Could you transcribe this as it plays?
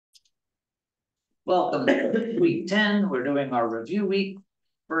Welcome to week 10. We're doing our review week.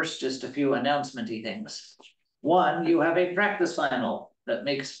 First, just a few announcement-y things. One, you have a practice final that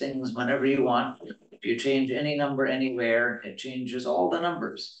makes things whenever you want. If you change any number anywhere, it changes all the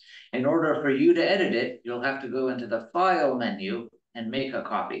numbers. In order for you to edit it, you'll have to go into the file menu and make a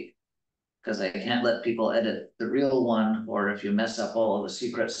copy, because I can't let people edit the real one, or if you mess up all of the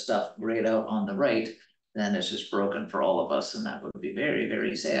secret stuff grayed out on the right, then it's just broken for all of us, and that would be very,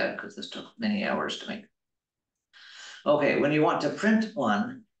 very sad because this took many hours to make. Okay, when you want to print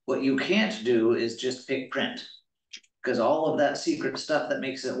one, what you can't do is just pick print, because all of that secret stuff that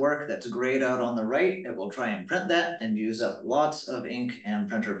makes it work that's grayed out on the right, it will try and print that and use up lots of ink and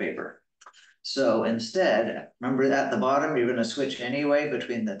printer paper. So instead, remember at the bottom, you're going to switch anyway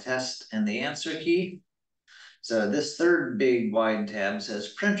between the test and the answer key. So this third big wide tab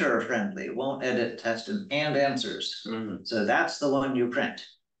says printer friendly, won't edit test and answers. So that's the one you print.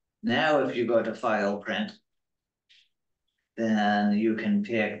 Now, if you go to file print, then you can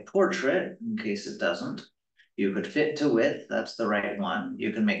pick portrait in case it doesn't. You could fit to width, that's the right one.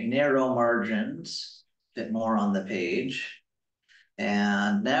 You can make narrow margins, fit more on the page.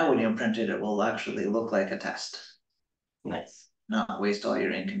 And now when you print it, it will actually look like a test. Nice. Not waste all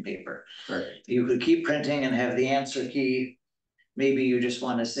your ink and paper. Perfect. You could keep printing and have the answer key. Maybe you just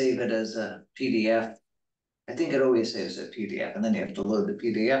want to save it as a PDF. I think it always saves a PDF, and then you have to load the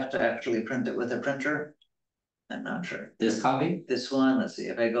PDF to actually print it with a printer. I'm not sure. This copy? This one, let's see,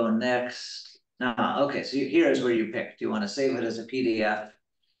 if I go next. Okay, so here's where you pick. Do you want to save it as a PDF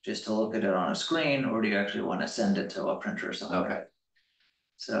just to look at it on a screen, or do you actually want to send it to a printer somewhere? Okay.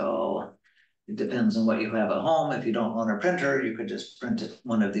 So it depends on what you have at home. If you don't own a printer, you could just print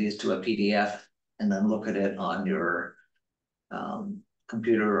one of these to a PDF and then look at it on your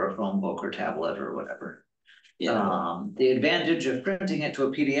computer or phone book or tablet or whatever. Yeah. The advantage of printing it to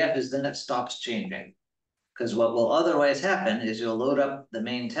a PDF is then it stops changing. Because what will otherwise happen is you'll load up the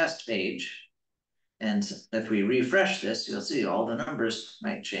main test page. And if we refresh this, you'll see all the numbers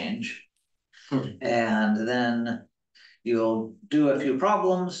might change. And then you'll do a few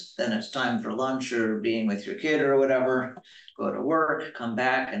problems, then it's time for lunch or being with your kid or whatever, go to work, come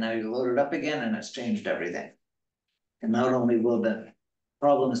back, and now you load it up again and it's changed everything. And not only will the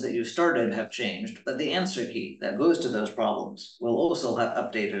problems that you started have changed, but the answer key that goes to those problems will also have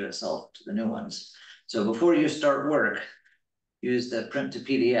updated itself to the new ones. So before you start work, use the print to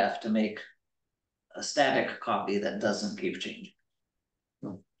PDF to make a static copy that doesn't keep changing.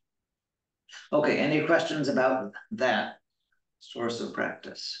 Okay, any questions about that source of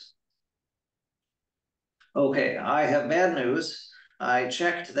practice? Okay, I have bad news. I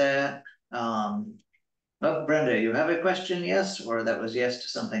checked that. Oh, Brenda, you have a question, yes? Or that was yes to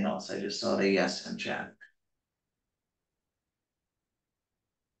something else? I just saw the yes in chat.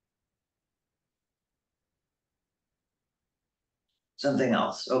 Something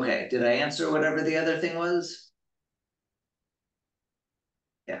else. Okay, did I answer whatever the other thing was?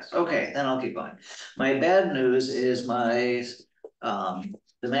 Yes, okay, then I'll keep going. My bad news is my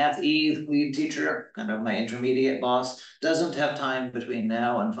the Math E lead teacher, kind of my intermediate boss, doesn't have time between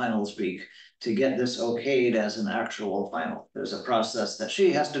now and finals week to get this okayed as an actual final. There's a process that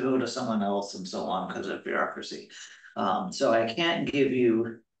she has to go to someone else and so on because of bureaucracy. So I can't give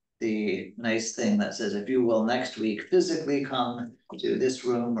you the nice thing that says, if you will next week physically come to this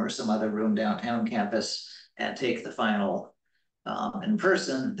room or some other room downtown campus and take the final in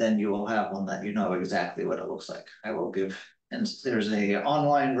person, then you will have one that you know exactly what it looks like. I will give, and there's a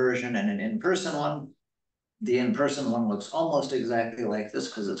online version and an in-person one. The in-person one looks almost exactly like this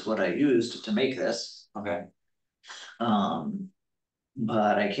because it's what I used to make this. Okay.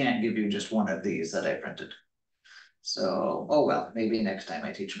 But I can't give you just one of these that I printed. So, oh well, maybe next time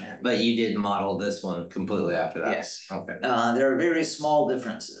I teach math. But you did model this one completely after that? Yes. Okay. There are very small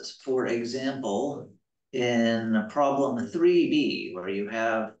differences. For example, in problem 3B, where you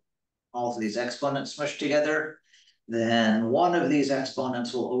have all of these exponents smushed together, then one of these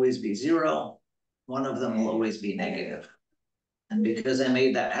exponents will always be 0. One of them will always be negative. And because I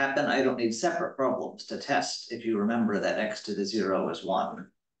made that happen, I don't need separate problems to test if you remember that x to the 0 is 1,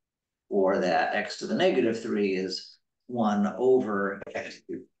 or that x to the negative 3 is 1 over x,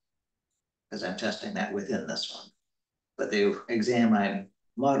 because I'm testing that within this one. But the exam I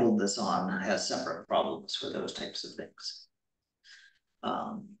modeled this on has separate problems for those types of things.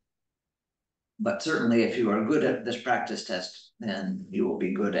 But certainly if you are good at this practice test, then you will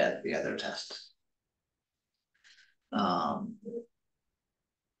be good at the other tests. What am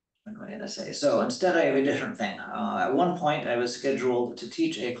I going to say? So instead I have a different thing. At one point I was scheduled to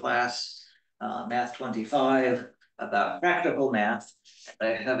teach a class, Math 25, about practical math. I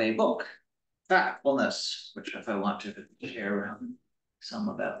have a book factfulness, which if I want to share some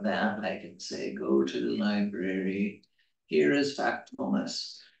about that, I can say, go to the library. Here is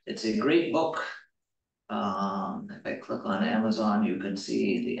Factfulness. It's a great book. If I click on Amazon, you can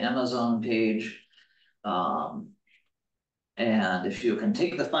see the Amazon page. And if you can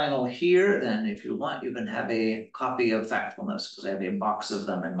take the final here, then if you want, you can have a copy of Factfulness, because I have a box of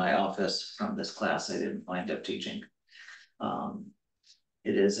them in my office from this class I didn't wind up teaching.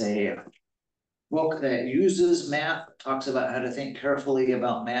 It is a book that uses math, talks about how to think carefully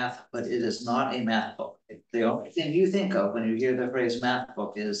about math, but it is not a math book. The only thing you think of when you hear the phrase math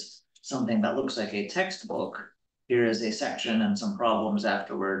book is something that looks like a textbook. Here is a section and some problems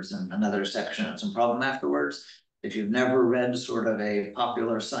afterwards, and another section and some problem afterwards. If you've never read sort of a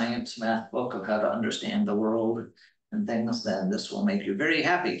popular science math book of how to understand the world and things, then this will make you very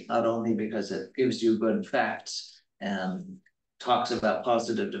happy, not only because it gives you good facts and talks about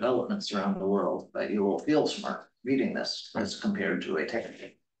positive developments around the world, but you will feel smart reading this as compared to a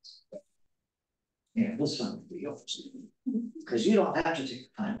textbook. Yeah, this one will be yours, because you don't have to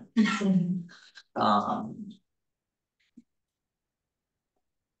take the time.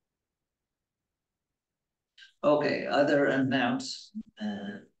 Okay, other announcements.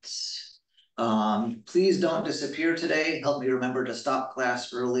 Please don't disappear today. Help me remember to stop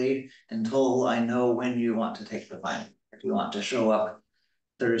class early until I know when you want to take the final. If you want to show up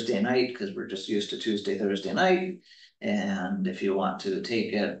Thursday night, because we're just used to Tuesday, Thursday night. And if you want to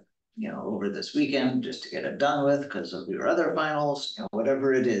take it, over this weekend, just to get it done with because of your other finals,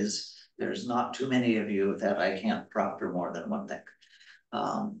 whatever it is, there's not too many of you that I can't proctor more than one thing.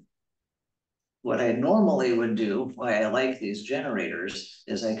 What I normally would do, why I like these generators,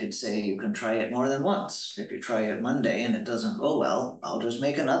 is I could say you can try it more than once. If you try it Monday and it doesn't go well, I'll just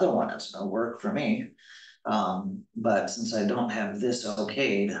make another one. It's no work for me. But since I don't have this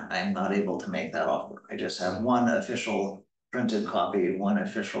okayed, I'm not able to make that offer. I just have one official printed copy, one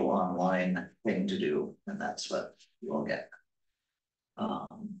official online thing to do, and that's what you'll get.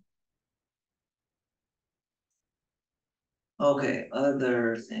 Okay,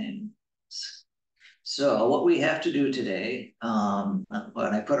 other things. So what we have to do today,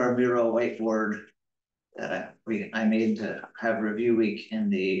 when I put our Miro whiteboard that I made to have review week in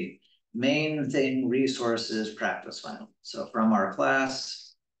the main thing, resources practice final. So from our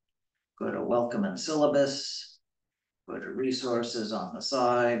class, go to welcome and syllabus, go to resources on the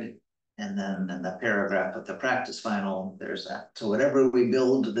side, and then in the paragraph of the practice final, there's that. So whatever we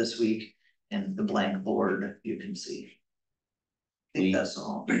build this week in the blank board, you can see. I think that's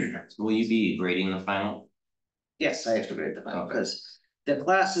all. Will you be grading the final? Yes, I have to grade the final because the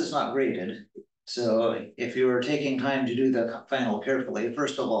class is not graded. So if you are taking time to do the final carefully,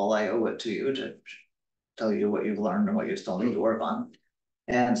 first of all, I owe it to you to tell you what you've learned and what you still need to work on.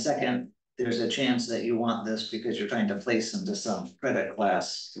 And second, there's a chance that you want this because you're trying to place into some credit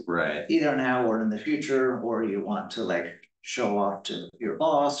class, right? Either now or in the future, or you want to like show off to your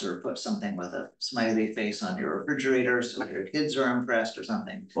boss or put something with a smiley face on your refrigerator so your kids are impressed or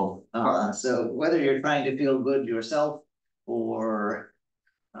something. Well, so whether you're trying to feel good yourself or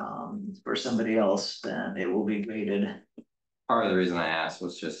for somebody else, then it will be graded. Part of the reason I asked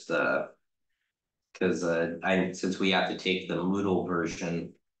was just because since we have to take the Moodle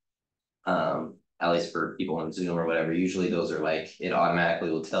version, at least for people on Zoom or whatever, usually those are like, it automatically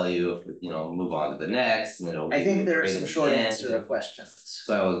will tell you, move on to the next, and it'll. I think there are some short answer questions.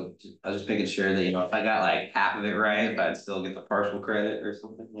 So I was just making sure that, if I got like half of it right, if I'd still get the partial credit or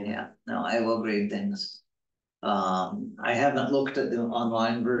something. Yeah, no, I will grade things. I haven't looked at the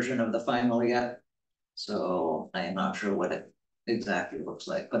online version of the final yet, so I am not sure what it exactly looks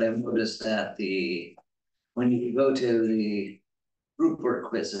like, but I've noticed that when you go to the group work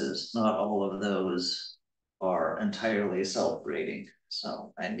quizzes, not all of those are entirely self-grading.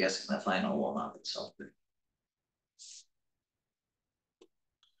 So I'm guessing the final will not be self-grading.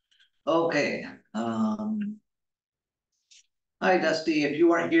 Okay. Hi, Dusty. If you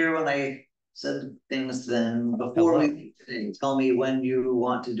weren't here when I said things, then before we leave today, tell me when you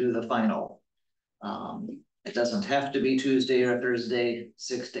want to do the final. It doesn't have to be Tuesday or Thursday,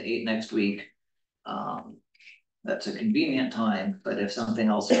 6 to 8 next week. That's a convenient time, but if something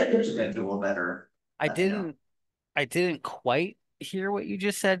else is schedule better. I didn't quite hear what you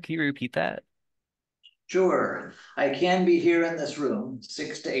just said. Can you repeat that? Sure. I can be here in this room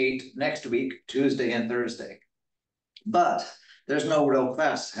 6 to 8 next week, Tuesday and Thursday. But there's no real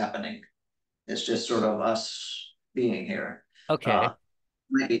class happening. It's just sort of us being here. Okay.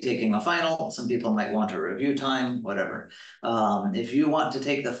 Might be taking a final. Some people might want a review time, whatever. If you want to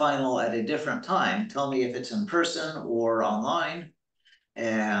take the final at a different time, tell me if it's in person or online.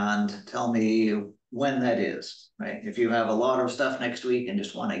 and tell me when that is, right? If you have a lot of stuff next week and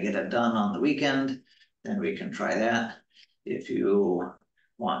just want to get it done on the weekend, then we can try that. If you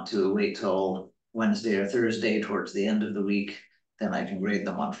want to wait till Wednesday or Thursday towards the end of the week, then I can grade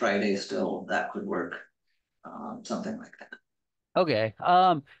them on Friday still. That could work. Something like that. Okay.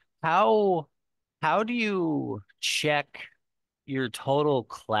 How do you check your total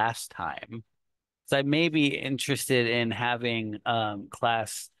class time? So I may be interested in having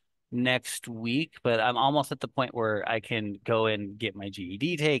class next week, but I'm almost at the point where I can go and get my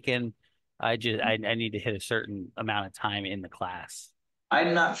GED taken. I need to hit a certain amount of time in the class.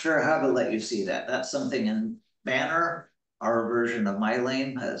 I'm not sure how to let you see that. That's something in Banner. Our version of My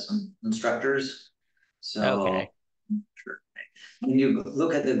Lane has instructors. So Okay. sure. When you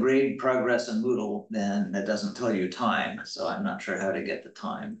look at the grade progress in Moodle, then it doesn't tell you time. So I'm not sure how to get the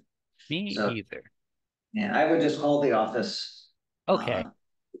time. Me So either. yeah, I would just call the office. Okay.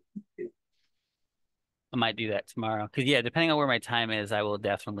 I might do that tomorrow. Because yeah, depending on where my time is, I will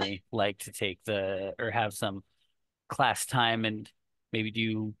definitely like to take the or have some class time and maybe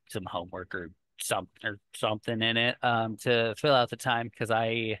do some homework or something in it to fill out the time because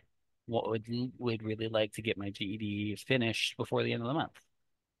I would really like to get my GED finished before the end of the month.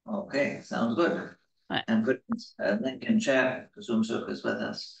 Okay, sounds good. Right. And put a link in chat because Zoomsook is with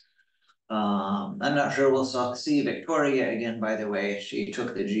us. I'm not sure we'll see Victoria again, by the way. She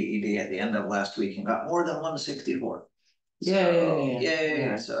took the GED at the end of last week and got more than 164. Yay.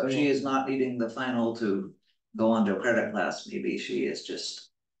 Yay. So she is not needing the final to go on to credit class. Maybe she is just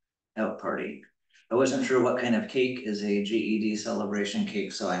out partying. I wasn't sure what kind of cake is a GED celebration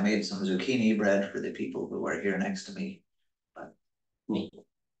cake, so I made some zucchini bread for the people who are here next to me. But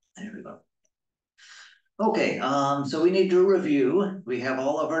there we go. Okay, so we need to review. We have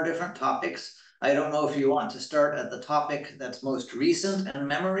all of our different topics. I don't know if you want to start at the topic that's most recent in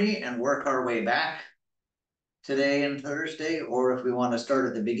memory and work our way back today and Thursday, or if we want to start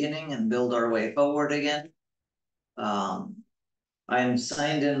at the beginning and build our way forward again. I'm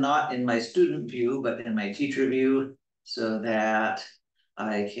signed in not in my student view, but in my teacher view, so that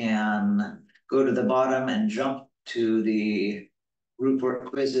I can go to the bottom and jump to the group work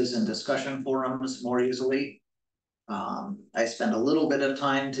quizzes and discussion forums more easily. I spent a little bit of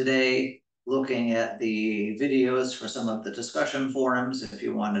time today looking at the videos for some of the discussion forums if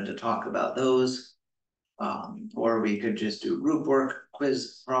you wanted to talk about those. Or we could just do group work,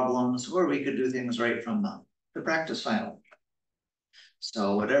 quiz problems, or we could do things right from the practice final.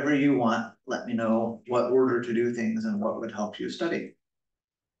 So whatever you want, let me know what order to do things and what would help you study.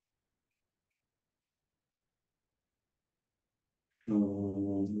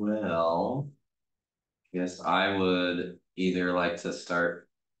 Well, I guess I would either like to start,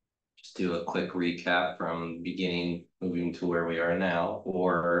 just do a quick recap from beginning, moving to where we are now,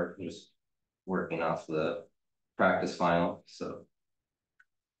 or just working off the practice final. So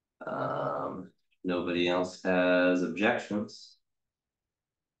nobody else has objections.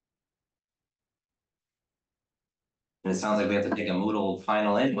 And it sounds like we have to take a Moodle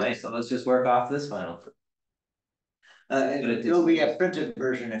final anyway, so let's just work off this final. It'll be a printed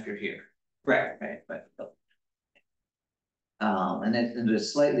version if you're here. Right. Right, but and it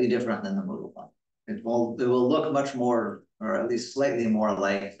is slightly different than the Moodle one. It will look much more, or at least slightly more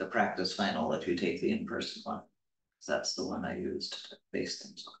like the practice final if you take the in-person one. So that's the one I used to base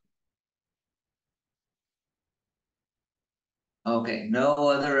things on. Okay, no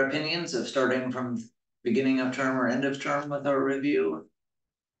other opinions of starting from beginning of term or end of term with our review?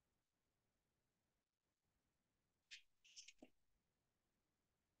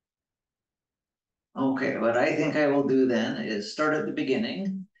 Okay, what I think I will do then is start at the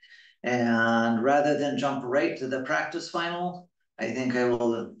beginning. And rather than jump right to the practice final, I think I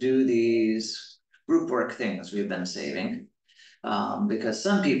will do these group work things we've been saving. Because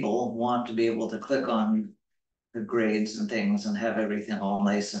some people want to be able to click on the grades and things and have everything all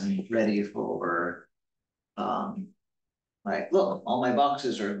nice and ready for, right, look, all my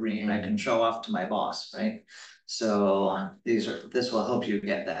boxes are green, I can show off to my boss, right? So this will help you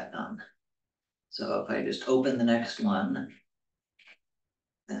get that done. So if I just open the next one,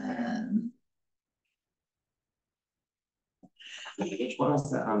 then Which one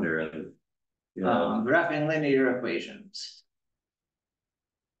is that under? graphing linear equations.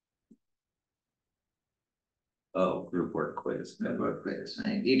 Oh, group work quiz. Group work quiz.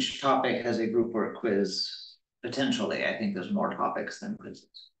 And each topic has a group work quiz. Potentially, I think there's more topics than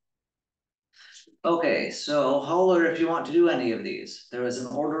quizzes. Okay, so holler if you want to do any of these. There was an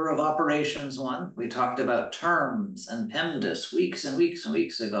order of operations one. We talked about terms and PEMDAS weeks and weeks and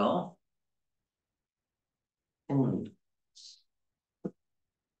weeks ago.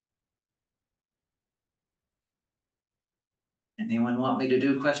 Anyone want me to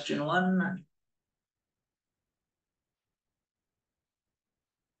do question 1?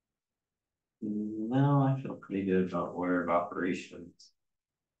 No, I feel pretty good about order of operations.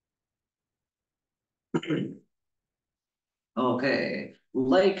 Okay,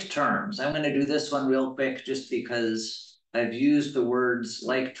 like terms. I'm gonna do this one real quick just because I've used the words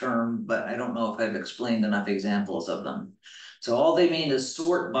like term, but I don't know if I've explained enough examples of them. So all they mean is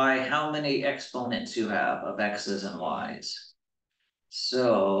sort by how many exponents you have of x's and y's.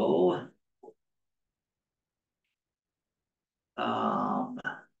 So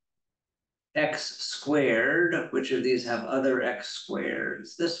x squared, which of these have other x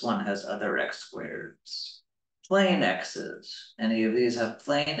squareds? This one has other x squareds. Plain x's, any of these have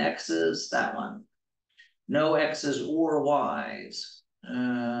plain x's? That one. No x's or y's.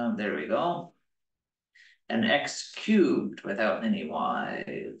 There we go. An x cubed without any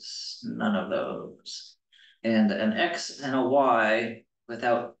y's. None of those. And an x and a y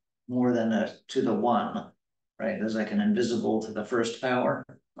without more than a to the 1. Right, there's like an invisible to the first power.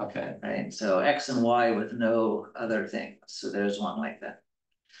 Okay. Right, so x and y with no other things. So there's one like that.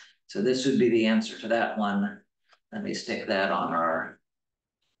 So this would be the answer to that one. Let me stick that on our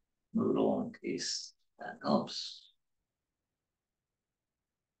Moodle in case that helps.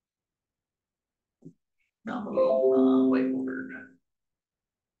 No, whiteboard.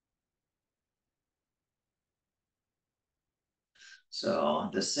 So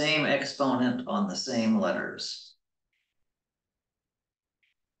the same exponent on the same letters.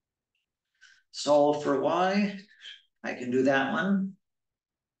 Solve for y. I can do that one.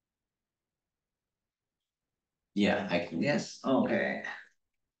 Yeah, I can. Yes, okay.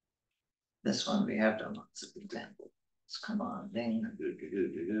 This one we have done lots of examples. Come on, ding, do.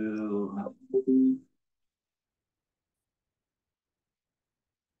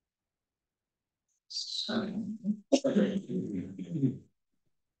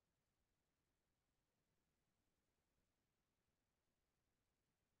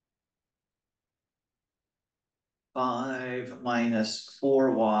 5 minus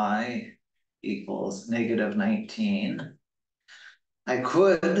 4y equals -19. I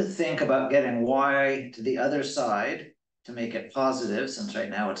could think about getting y to the other side to make it positive, since right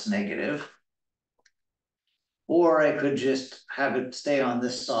now it's negative. Or I could just have it stay on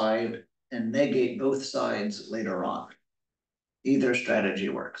this side and negate both sides later on. Either strategy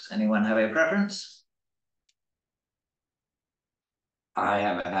works. Anyone have a preference? I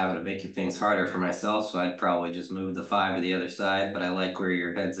have a habit of making things harder for myself, so I'd probably just move the 5 to the other side, but I like where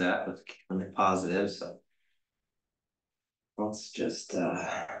your head's at with the positive, so. Let's just,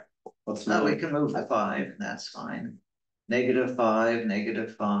 let's move. We can move the 5, that's fine. -5,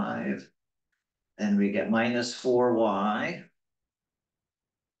 -5. Then we get -4y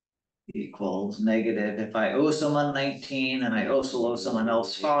equals negative. If I owe someone 19 and I also owe someone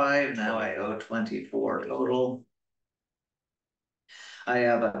else 5, now I owe 24 total. I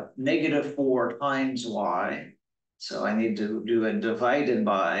have a -4 times y. So I need to do a divided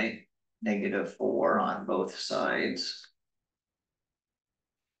by -4 on both sides.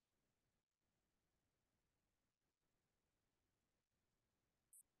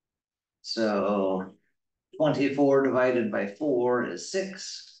 So 24 divided by 4 is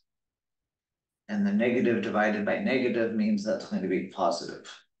 6. And the negative divided by negative means that's going to be positive.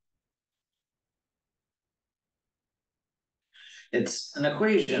 It's an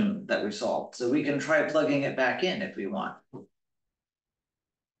equation that we solved, so we can try plugging it back in if we want.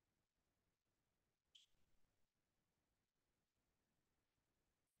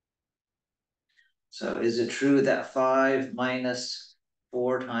 So is it true that 5 minus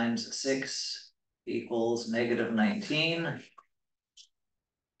 4 times 6 equals -19?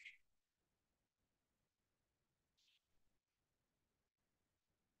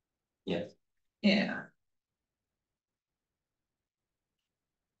 Yes. Yeah.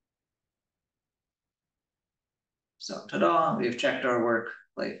 So ta-da, we've checked our work,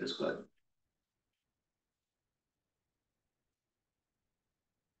 life is good.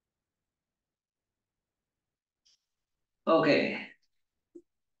 Okay.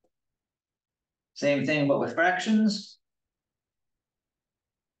 Same thing, but with fractions.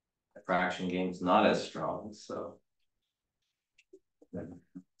 The fraction game's not as strong, so.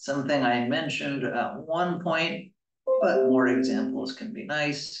 Something I mentioned at one point, but more examples can be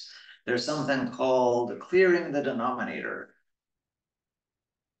nice. There's something called clearing the denominator.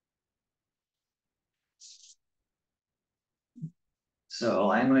 So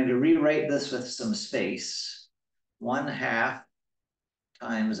I'm going to rewrite this with some space. 1/2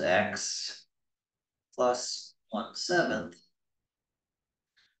 times x plus 1/7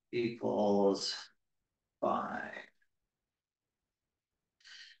 equals 5.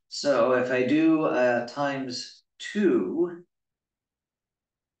 So if I do times 2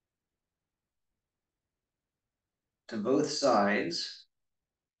 to both sides,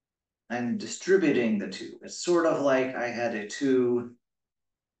 I'm distributing the 2. It's sort of like I had a 2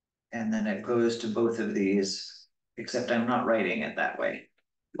 and then it goes to both of these, except I'm not writing it that way.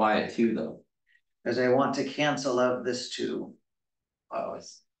 Why a 2 though? Because I want to cancel out this 2. Oh,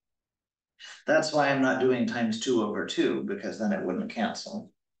 That's why I'm not doing times 2 over 2, because then it wouldn't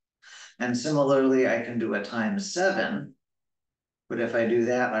cancel. And similarly, I can do a times 7, but if I do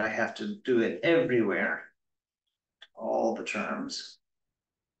that, I have to do it everywhere, all the terms.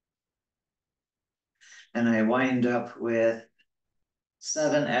 And I wind up with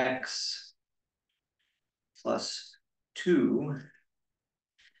 7x plus 2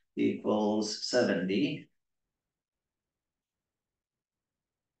 equals 70.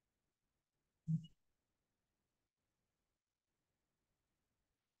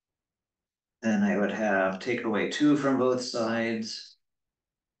 Then I would have take away 2 from both sides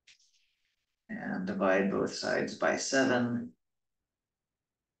and divide both sides by 7.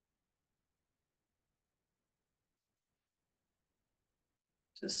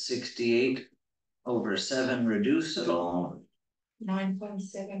 So 68 over 7 reducible.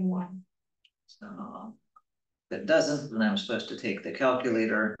 9.71. So if it doesn't, then I'm supposed to take the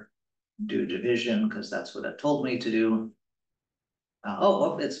calculator, do division, because that's what it told me to do.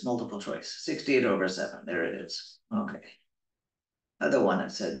 Oh, it's multiple choice. 68 over 7. There it is. Okay. Other one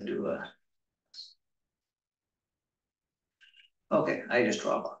it said do a. Okay, I just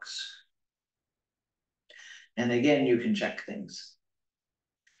draw a box. And again, you can check things.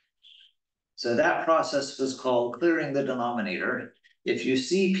 So that process was called clearing the denominator. If you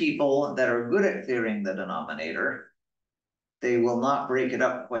see people that are good at clearing the denominator, they will not break it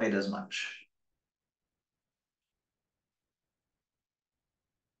up quite as much.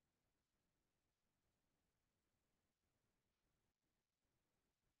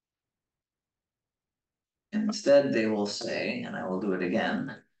 Instead, they will say, and I will do it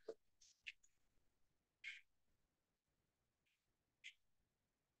again,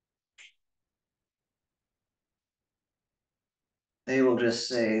 they will just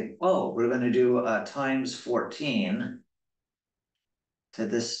say, oh, we're going to do a times 14 to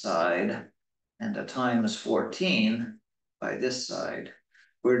this side and a times 14 by this side.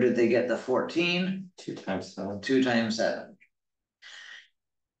 Where did they get the 14? 2 times 7. 2 times 7.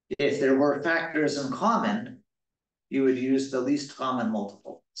 If there were factors in common, you would use the least common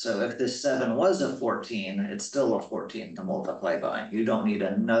multiple. So if this 7 was a 14, it's still a 14 to multiply by. You don't need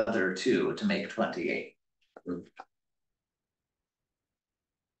another 2 to make 28.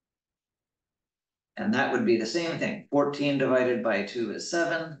 And that would be the same thing. 14 divided by 2 is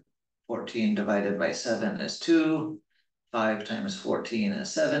 7. 14 divided by 7 is 2. 5 times 14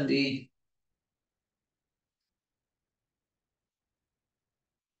 is 70.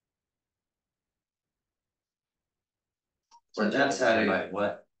 So that's how divided to, by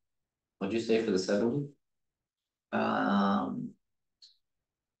what? What'd you say for the 70? 5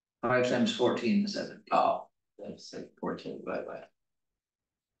 times 14 is 70. Oh, that's like 14 divided by.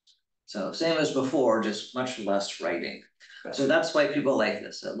 So same as before, just much less writing. Right. So that's why people like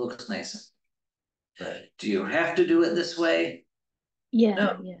this. It looks nice. Right. Do you have to do it this way? Yeah,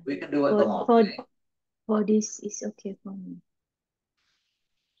 No, yeah. we can do it the For long for way. for this is okay for me.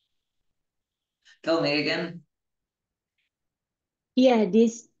 Tell me again. Yeah,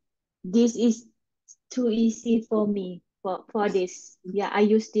 this is too easy for me for this. Yeah, I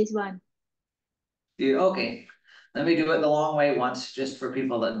use this one. Okay, let me do it the long way once, just for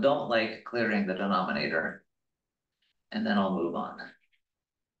people that don't like clearing the denominator. And then I'll move on.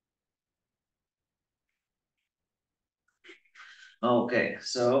 Okay,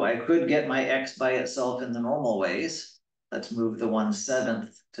 so I could get my x by itself in the normal ways. Let's move the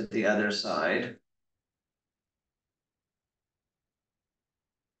 1/7 to the other side.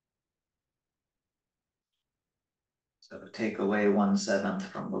 So take away 1/7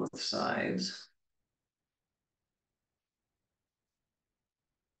 from both sides.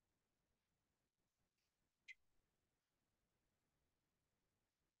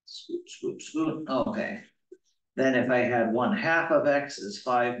 Swoop, swoop, swoop. Okay. Then if I had 1/2 of x is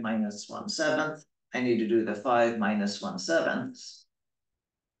 5 minus 1/7, I need to do the 5 minus 1/7.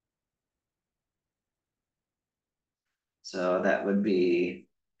 So that would be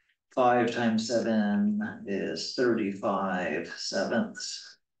 5 times 7 is 35/7.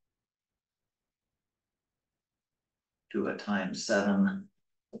 Do a times 7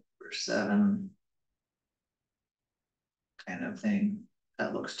 for 7 kind of thing.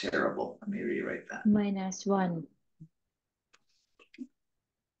 That looks terrible. Let me rewrite that. -1.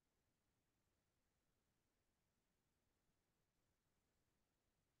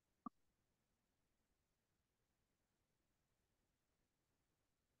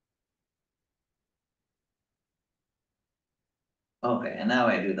 Okay, and now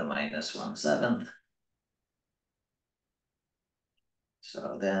I do the -1/7.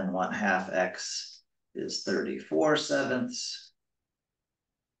 So then 1/2 x is 34/7.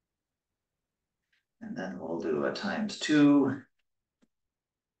 And then we'll do a ×2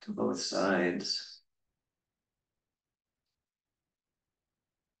 to both sides.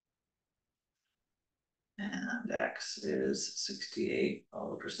 And x is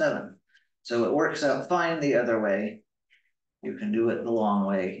 68/7. So it works out fine the other way. You can do it the long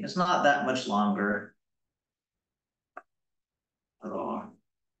way. It's not that much longer. Oh.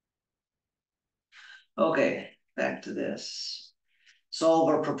 Okay, back to this.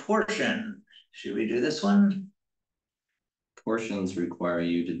 Solve a proportion. Should we do this one? Portions require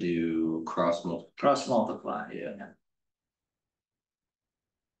you to do cross multiplication. Cross multiply, yeah.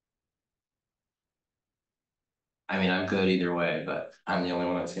 I mean, I'm good either way, but I'm the only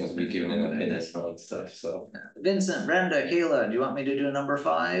one that seems to be giving it a minute and stuff, so. Vincent, Brenda, Kayla, do you want me to do number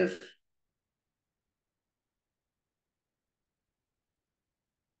 5?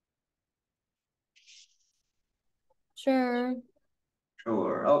 Sure.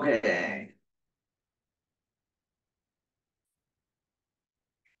 Sure, okay.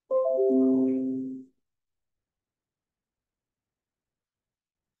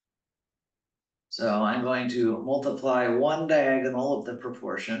 So I'm going to multiply one diagonal of the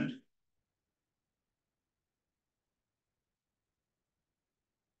proportion.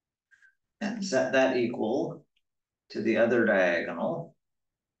 And set that equal to the other diagonal.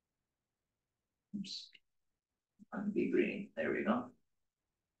 Oops. Be green, there we go.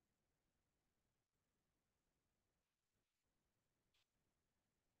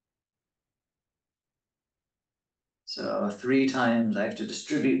 So 3 times, I have to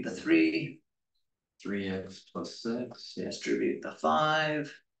distribute the 3. 3x plus 6. Yeah. Distribute the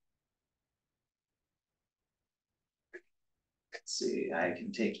 5. Let's see, I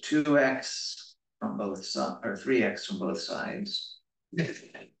can take 2x from both sides, or 3x from both sides. My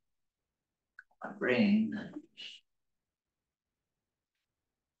brain.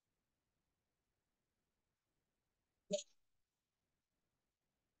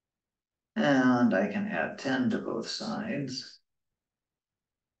 And I can add 10 to both sides.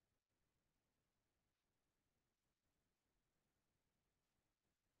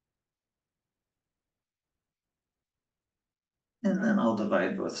 And then I'll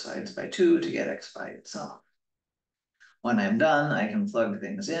divide both sides by 2 to get x by itself. When I'm done, I can plug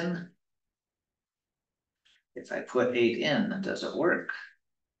things in. If I put 8 in, does it work?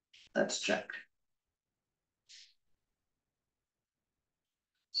 Let's check.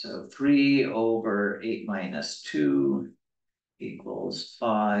 So 3 over 8 minus 2 equals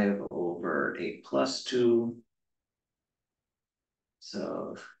 5 over 8 plus 2.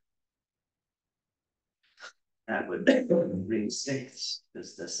 So that would be 3/6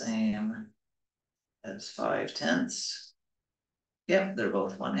 is the same as 5/10. Yep, they're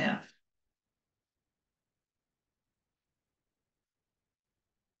both 1/2.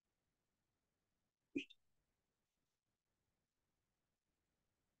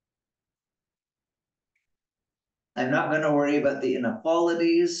 I'm not going to worry about the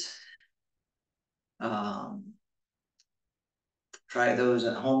inequalities. Try those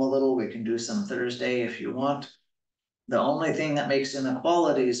at home a little. We can do some Thursday if you want. The only thing that makes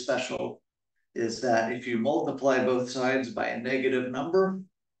inequalities special is that if you multiply both sides by a negative number,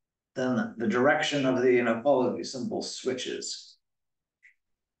 then the direction of the inequality symbol switches.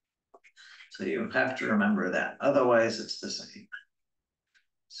 So you have to remember that. Otherwise, it's the same.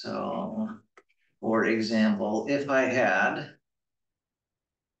 So, for example, if I had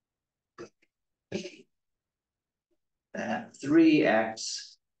that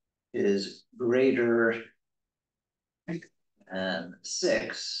 3x is greater than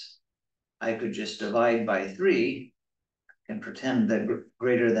 6, I could just divide by 3 and pretend that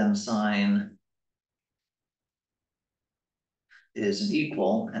greater than sign is an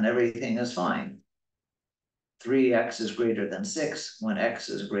equal and everything is fine. 3x is greater than 6 when x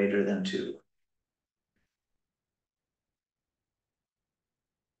is greater than 2.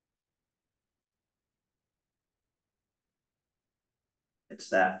 It's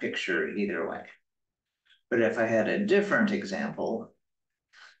that picture either way. But if I had a different example,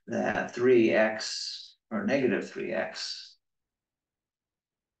 that 3x or negative 3x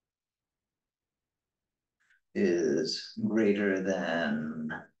is greater than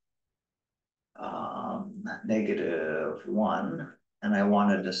 -1, and I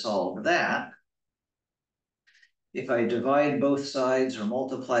wanted to solve that, if I divide both sides or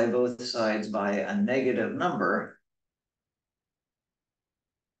multiply both sides by a negative number,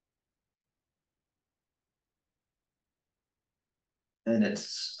 And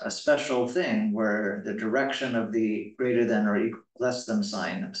it's a special thing where the direction of the greater than or equal, less than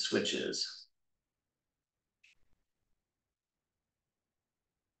sign switches.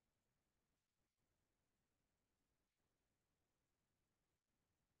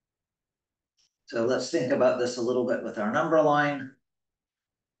 So let's think about this a little bit with our number line.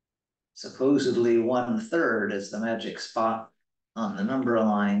 Supposedly 1/3 is the magic spot on the number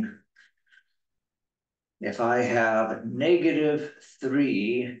line. If I have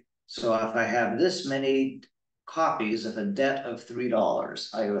 -3, so if I have this many copies of a debt of $3,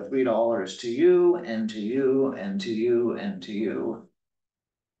 I owe $3 to you and to you and to you and to you.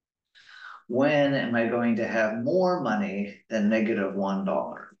 When am I going to have more money than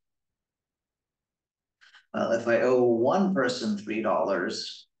 -$1? Well, if I owe one person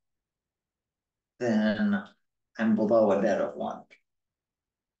 $3, then I'm below a debt of 1.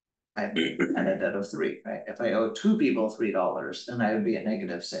 I'm at a debt of 3, right? If I owe 2 people $3, then I would be at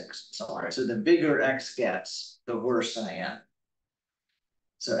 -6, so on. So the bigger X gets, the worse I am.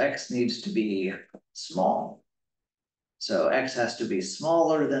 So X needs to be small. So X has to be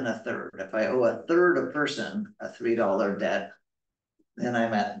smaller than 1/3. If I owe 1/3 a person a $3 debt, then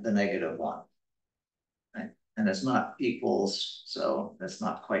I'm at the -1. Right? And it's not equals, so it's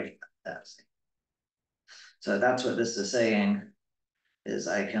not quite that same. So that's what this is saying, is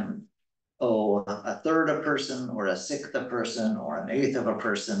I can owe 1/3 a person or 1/6 a person or 1/8 of a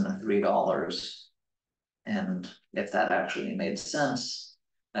person $3. And if that actually made sense,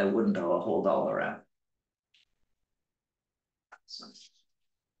 I wouldn't owe a whole dollar out. So,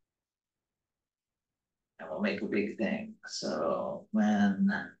 and we'll make a big thing. So when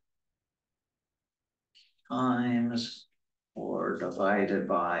times or divided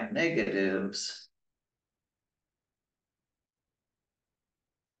by negatives,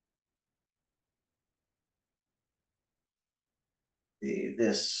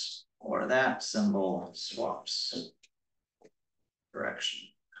 this or that symbol swaps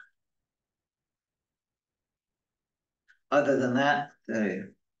direction. Other than that,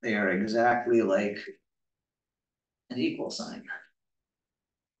 they are exactly like an equal sign.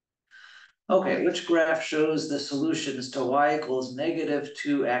 Okay, which graph shows the solutions to y equals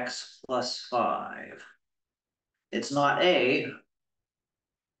 -2x plus 5? It's not A.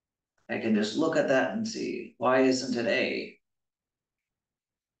 I can just look at that and see, why isn't it A?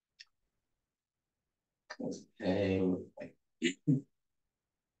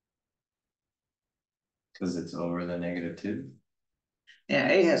 Because it's over the -2. Yeah,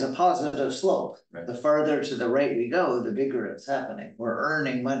 A has a positive slope. Right. The farther to the right we go, the bigger it's happening. We're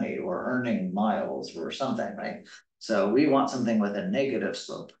earning money, we're earning miles or something, right? So we want something with a negative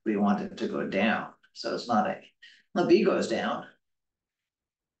slope. We want it to go down. So it's not A. Well, B goes down.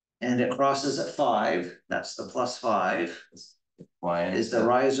 And it crosses at 5. That's the +5. Why Is the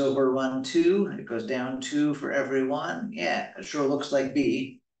rise over 1 2? It goes down 2 for every 1. Yeah, it sure looks like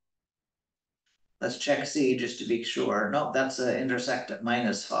B. Let's check C just to be sure. Nope, that's an intersect at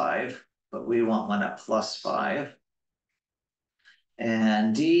 -5, but we want one at +5.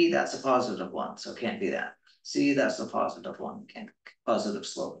 And D, that's a positive 1, so it can't be that. C, that's a positive 1, can't, positive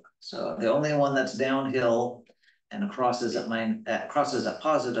slope. So the only one that's downhill and crosses at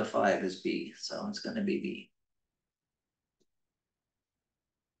 +5 is B, so it's going to be B.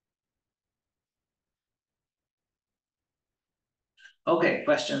 Okay,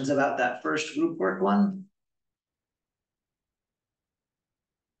 questions about that first group work one?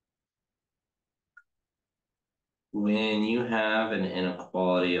 When you have an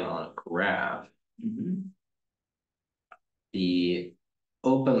inequality on a graph, the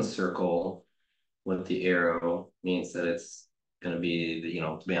open circle with the arrow means that it's going to be,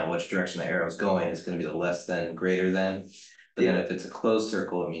 depending on which direction the arrow is going, it's going to be the less than, greater than. But then if it's a closed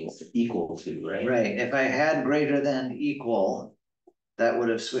circle, it means equal to, right? Right, if I had greater than equal, that would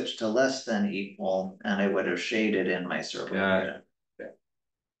have switched to less than equal, and I would have shaded in my circle. Yeah.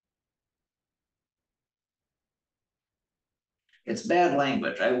 It's bad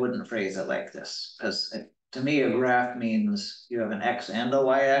language. I wouldn't phrase it like this, because to me, a graph means you have an X and a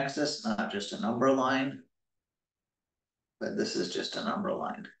Y axis, not just a number line. But this is just a number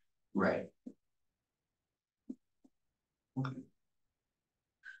line. Right.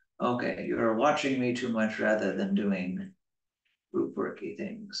 Okay, you're watching me too much rather than doing group worky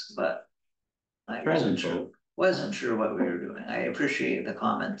things, but I wasn't sure what we were doing. I appreciate the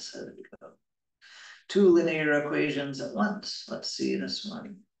comments. Two linear equations at once. Let's see this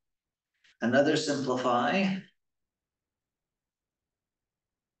one. Another simplify.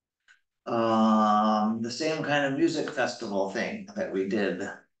 The same kind of music festival thing that we did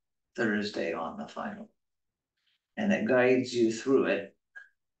Thursday on the final. and it guides you through it.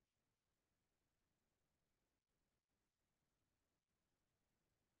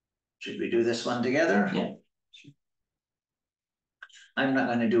 Should we do this one together? Yeah. I'm not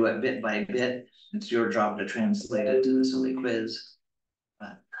gonna do it bit by bit. It's your job to translate it to the silly quiz.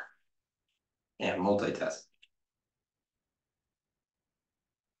 But Yeah, multitask.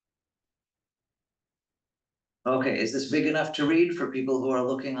 okay, is this big enough to read for people who are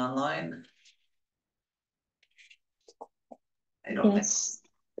looking online? I don't think. Yes.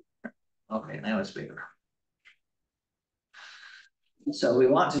 Okay, now it's bigger. So we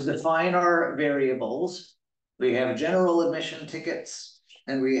want to define our variables. We have general admission tickets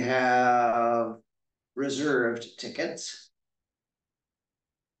and we have reserved tickets.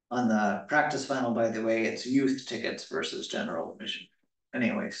 On the practice final, by the way, it's youth tickets versus general admission.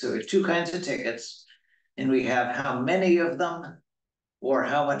 Anyway, so we have two kinds of tickets and we have how many of them or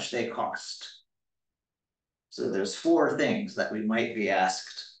how much they cost. So there's four things that we might be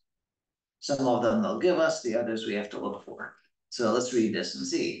asked. Some of them they'll give us, the others we have to look for. So let's read this and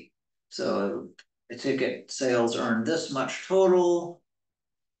see. So a ticket sales earned this much total.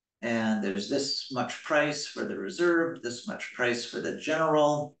 And there's this much price for the reserve, this much price for the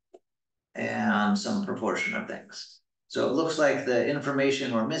general, and some proportion of things. So it looks like the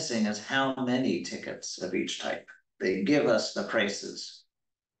information we're missing is how many tickets of each type. They give us the prices.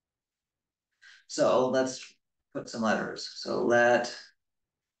 So let's put some letters. So let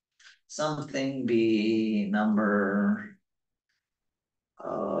something be number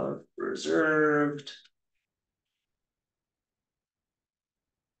reserved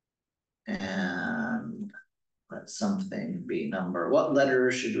and let something be number. What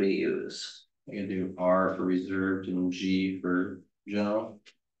letter should we use? You can do R for reserved and G for general.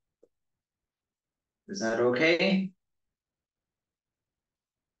 Is that okay?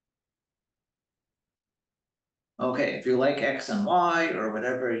 Okay, if you like X and Y or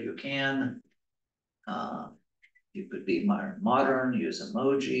whatever you can. You could be modern, use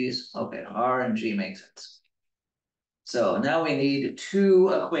emojis. Okay, R and G make sense. So now we need two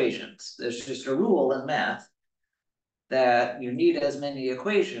equations. There's just a rule in math that you need as many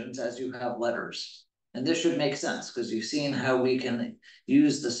equations as you have letters. And this should make sense because you've seen how we can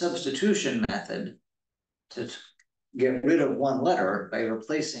use the substitution method to get rid of one letter by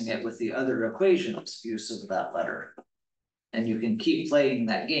replacing it with the other equation's use of that letter. And you can keep playing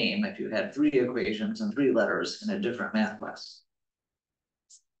that game if you had three equations and three letters in a different math class.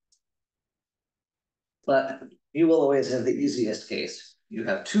 But you will always have the easiest case. You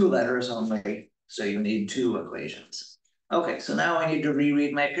have two letters only, so you need two equations. Okay, so now I need to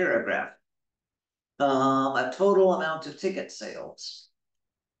reread my paragraph. A total amount of ticket sales.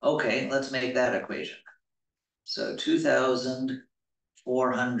 Okay, let's make that equation. So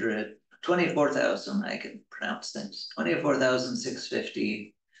 2,400, 24,000, I can pronounce things,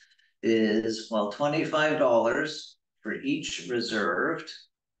 24,650 is, well, $25 for each reserved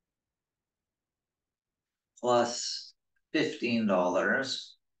plus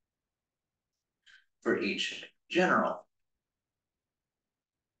 $15 for each general.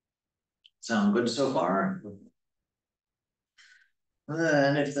 Sound good so far?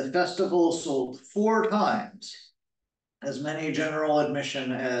 Then if the festival sold 4 times as many general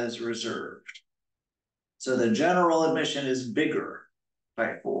admission as reserved. So the general admission is bigger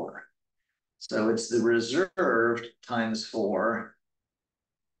by 4. So it's the reserved times 4.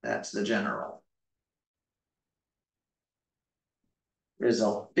 That's the general. There's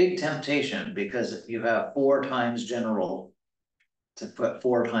a big temptation because you have 4 times general to put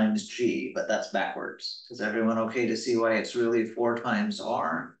 4 times G, but that's backwards. Is everyone okay to see why it's really 4 times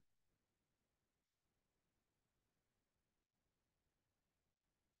R?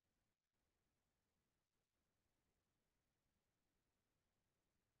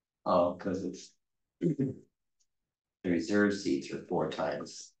 Oh, because it's the reserve seats are 4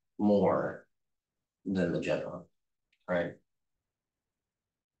 times more than the general, right?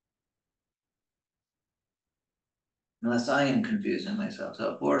 Unless I am confusing myself.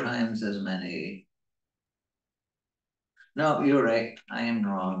 So 4 times as many. No, you're right. I am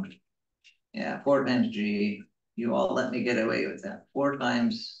wrong. Yeah, 4 times G. You all let me get away with that. 4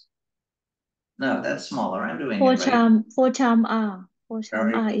 times. No, that's smaller. I'm doing it right. 4 times R. 4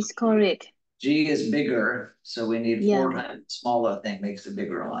 times R is correct. G is bigger, so we need 4 Yeah. times smaller thing makes a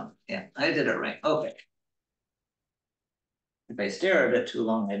bigger one. Yeah, I did it right. Okay. If I stare at it too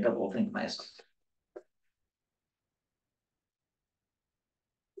long, I double think myself.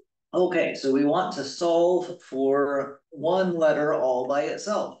 Okay, so we want to solve for one letter all by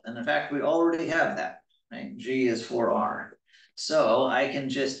itself. And in fact, we already have that, right? G is 4R. So I can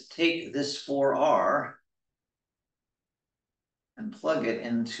just take this 4R and plug it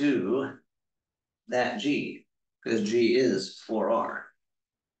into that G, because G is 4R.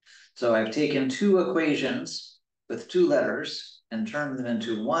 So I've taken two equations with two letters and turned them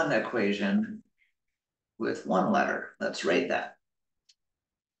into one equation with one letter. Let's rate that.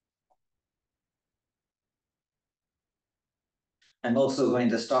 I'm also going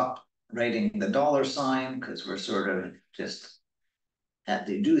to stop writing the $sign because we're sort of just at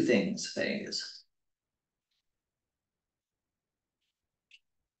the do things phase.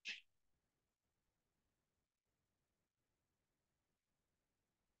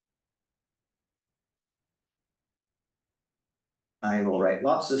 I will write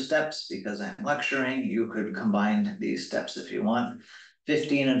lots of steps because I'm lecturing. You could combine these steps if you want.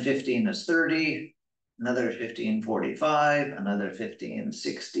 15 and 15 is 30, another 15, 45, another 15,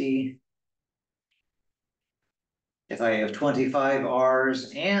 60. If I have 25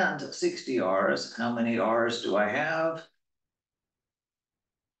 R's and 60 R's, how many R's do I have?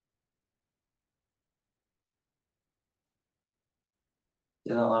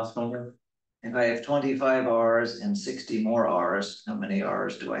 Did that last one again? If I have 25 R's and 60 more R's, how many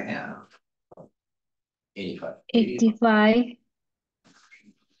R's do I have? 85. 85.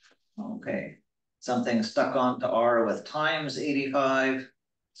 Okay, something stuck onto R with times 85.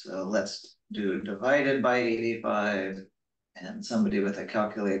 So let's do divided by 85. And somebody with a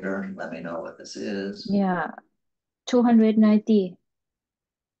calculator, let me know what this is. Yeah. 290.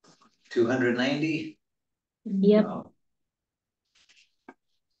 290? Yep. Oh.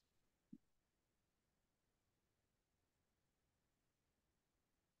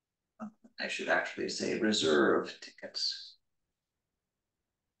 I should actually say reserve tickets.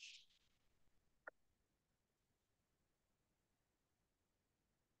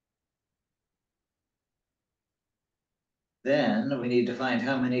 Then we need to find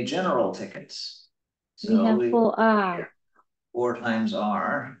how many general tickets. We So have 4R. 4 times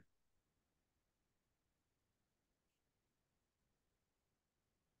R.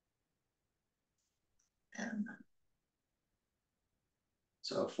 And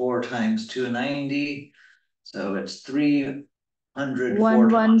so 4 times 290. So it's 300.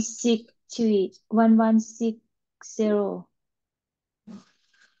 1160. 1160.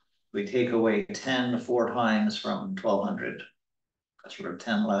 We take away 10 4 times from 1200. Because we're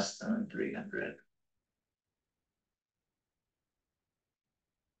 10 less than 300.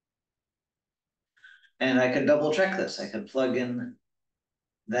 And I could double check this. I could plug in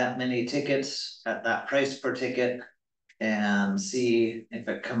that many tickets at that price per ticket and see if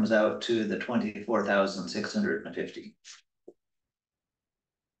it comes out to the 24,650.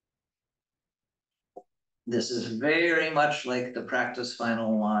 This is very much like the practice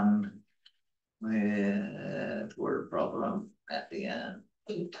final one with word problem at the end.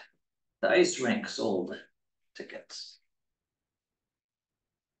 The ice rink sold tickets.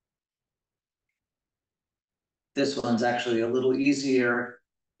 This one's actually a little easier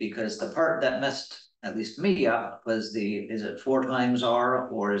because the part that messed at least me up was is it 4 times R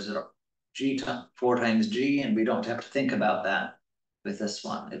or is it G 4 times G? And we don't have to think about that with this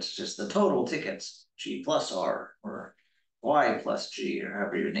one. It's just the total tickets, G plus R or Y plus G or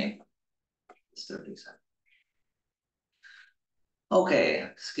however you name it. It's 37. Okay,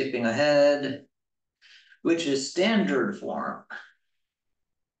 skipping ahead, which is standard form.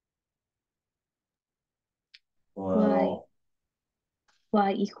 Well,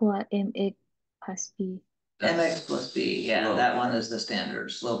 Y equal mx plus b. Mx plus b, yeah, slope. that one is the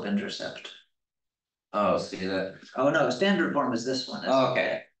standard slope intercept. Oh, see that? Oh no, standard form is this one. Oh,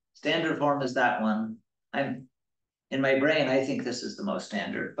 okay. Standard form is that one. I'm in my brain, I think this is the most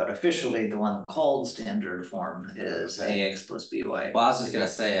standard, but officially the one called standard form is ax plus by. Well, I was just gonna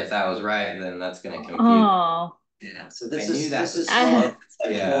say, if that was right, then that's gonna confuse. Oh. Yeah, so I this knew is that this was is slope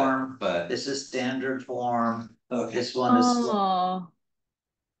slope Yeah, form. but This is standard form. okay. This one is Oh.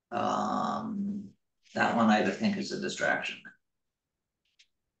 that one I think is a distraction.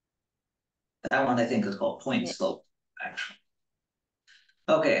 That one I think is called point slope, actually.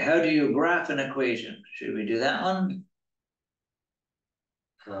 Okay, how do you graph an equation? Should we do that one?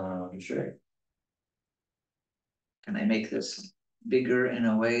 Sure. Can I make this bigger in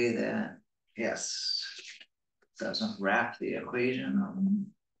a way that, yes, doesn't wrap the equation? I'm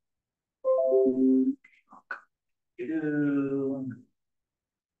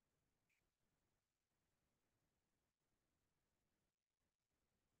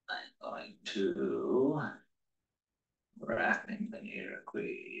going to wrapping linear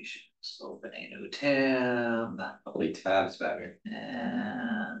equations, open a new tab. Hopefully tabs better.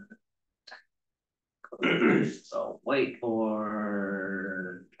 And so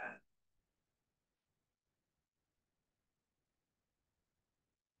whiteboard.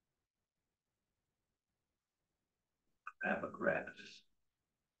 Grab a graph.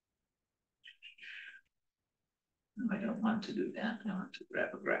 No, I don't want to do that. I want to grab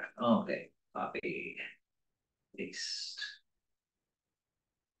a graph. Okay, copy, paste.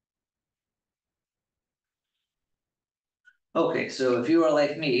 Okay, so if you are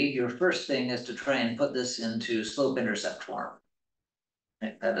like me, your first thing is to try and put this into slope intercept form.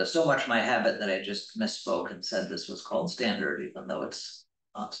 That is so much my habit that I just misspoke and said this was called standard, even though it's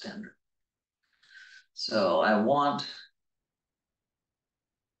not standard. So I want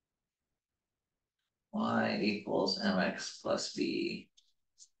y equals mx plus b.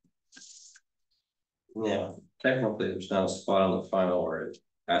 Yeah, technically, there's not a spot on the final where it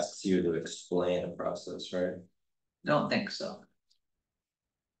asks you to explain a process, right? Don't think so.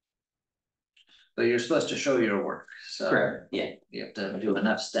 But you're supposed to show your work, so Correct, yeah. you have to do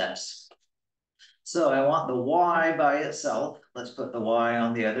enough steps. So I want the y by itself. Let's put the y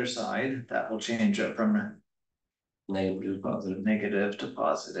on the other side. That will change it from Negative to positive. negative to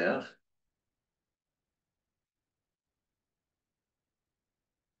positive.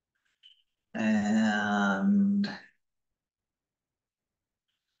 And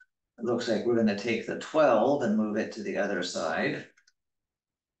it looks like we're going to take the 12 and move it to the other side.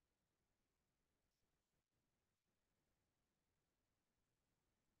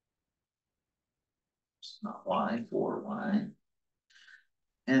 It's not y, 4y.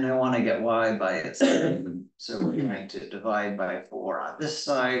 And I want to get y by itself. So we're going to divide by 4 on this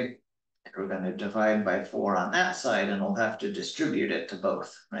side. And we're going to divide by 4 on that side, and we'll have to distribute it to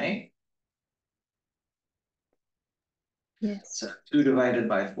both, right? Yes. So 2 divided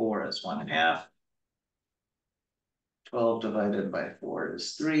by 4 is 1/2. 12 divided by 4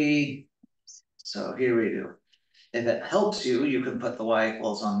 is 3. So here we do. If it helps you, you can put the y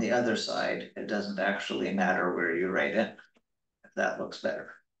equals on the other side. It doesn't actually matter where you write it, if that looks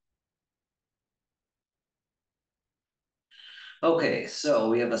better. Okay, so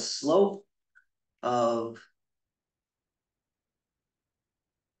we have a slope of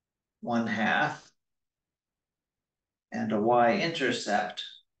 1/2 and a y-intercept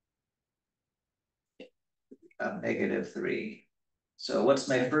of -3. So what's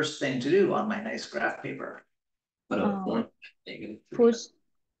my first thing to do on my nice graph paper? Put a Oh. point, negative 3.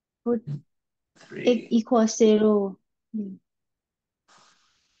 Put 3. x equals 0. Yeah.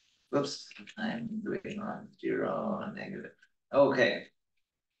 Whoops, I'm doing on 0 and negative. Okay.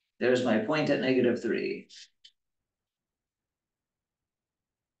 There's my point at -3.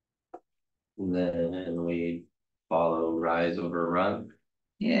 And then we follow rise over run,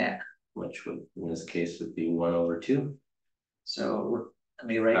 Yeah, which would, in this case, would be 1/2. so let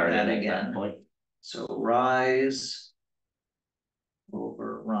me write Already that make again. point. So rise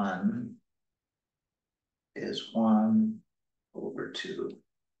over run is 1/2.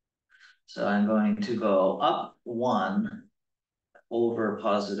 So I'm going to go up 1 over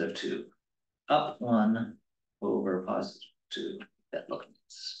 +2. Up 1 over +2. That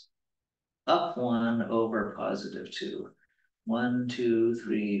looks up 1 over +2. 1, 2,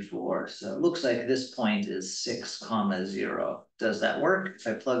 3, 4. So it looks like this point is 6, 0. Does that work? If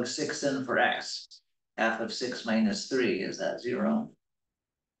I plug 6 in for x, half of 6 minus 3, is that 0?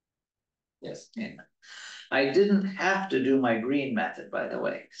 Yes. Yeah. I didn't have to do my green method, by the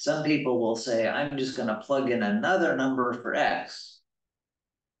way. Some people will say, I'm just going to plug in another number for x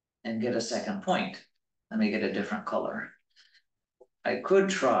and get a second point. Let me get a different color. I could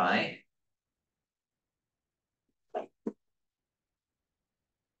try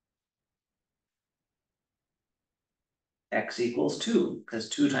x equals 2, because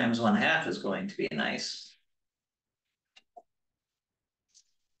 2 times 1/2 is going to be nice.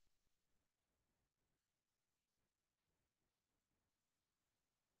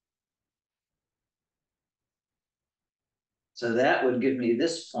 So that would give me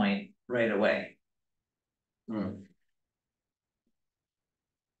this point right away.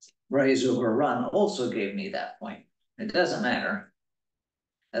 Rise over run also gave me that point. It doesn't matter.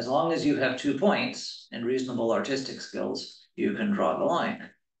 As long as you have 2 points and reasonable artistic skills, you can draw the line.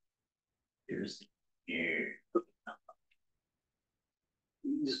 Here's here.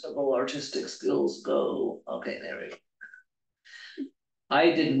 Reasonable artistic skills go. Okay, there we go.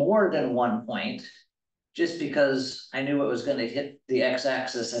 I did more than 1 point just because I knew it was going to hit the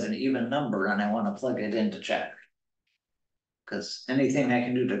x-axis at an even number and I want to plug it in to check. Because anything I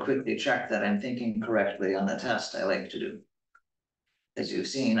can do to quickly check that I'm thinking correctly on the test, I like to do. As you've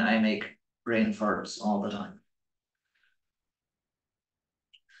seen, I make brain farts all the time.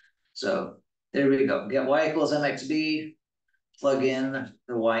 So there we go. Get y equals mxb, plug in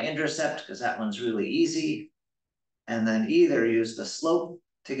the y-intercept because that one's really easy. And then either use the slope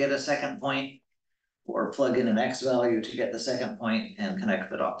to get a second point or plug in an X value to get the second point and connect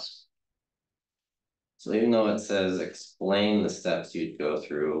the dots. So even though it says explain the steps you'd go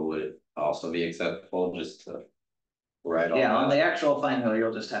through, would it also be acceptable just to write all Yeah, on that? the actual final,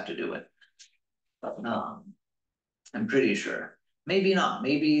 you'll just have to do it. I'm pretty sure. Maybe not,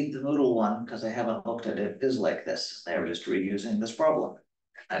 maybe the Moodle one, because I haven't looked at it, is like this. They're just reusing this problem.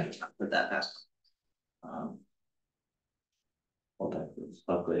 I just put that past. Well,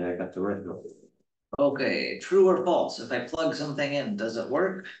 luckily I got the right one. Okay, true or false? If I plug something in, does it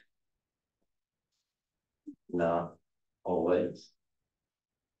work? No, always.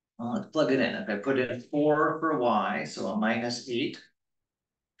 Well, let's plug it in. If I put in 4 for y, so a -8.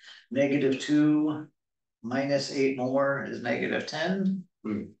 -2 minus 8 more is -10.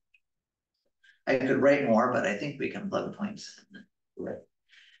 I could write more, but I think we can plug points in. Right.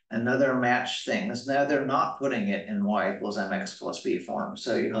 Another match things. Now they're not putting it in y equals mx plus b form,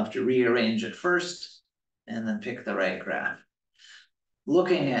 so you have to rearrange it first and then pick the right graph.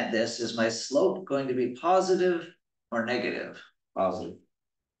 Looking at this, is my slope going to be positive or negative? Positive.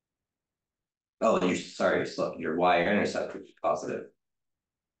 Oh, and sorry, slope, your y-intercept would be positive.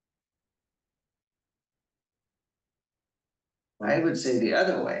 I would say the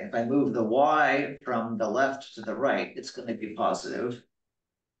other way. If I move the y from the left to the right, it's going to be positive.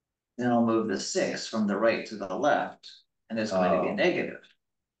 Then I'll move the 6 from the right to the left, and it's going to be negative.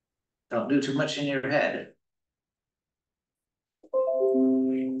 Don't do too much in your head.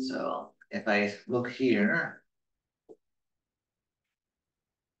 So if I look here,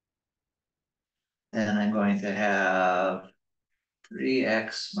 then I'm going to have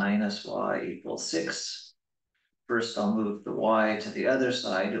 3x minus y equals 6. First, I'll move the y to the other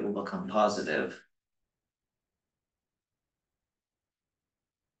side, it will become positive.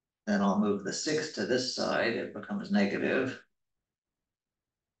 Then I'll move the 6 to this side, it becomes negative.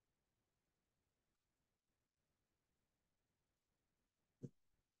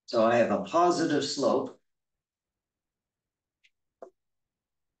 So I have a positive slope.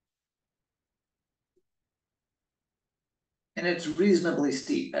 And it's reasonably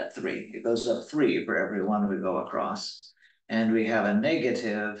steep at 3. It goes up 3 for every one we go across. And we have a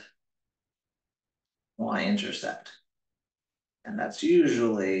negative y-intercept. And that's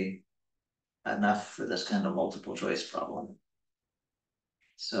usually enough for this kind of multiple choice problem.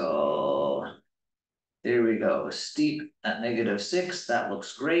 So there we go. Steep at -6, that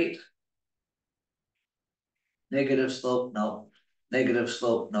looks great. Negative slope, no. Negative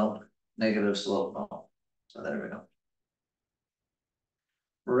slope, no. Negative slope, no. So there we go.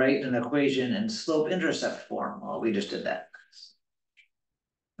 Write an equation in slope-intercept form. Well, we just did that.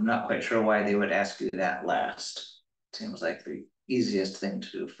 I'm not quite sure why they would ask you that last. Seems like the easiest thing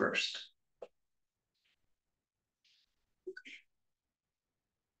to do first.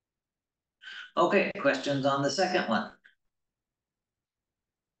 Okay, questions on the second one?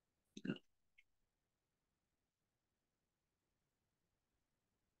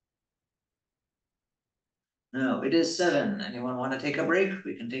 No, it is 7. Anyone want to take a break?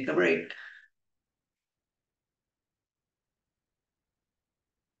 We can take a break.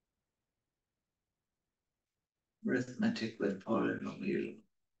 Arithmetic with polynomial.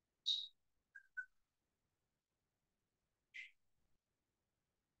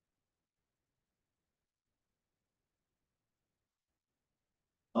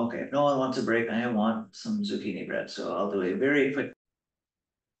 Okay, if no one wants a break, I want some zucchini bread, so I'll do a very quick.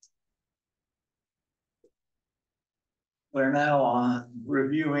 We're now on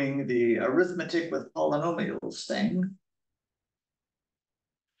reviewing the arithmetic with polynomials thing.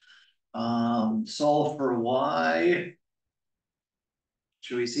 Solve for y.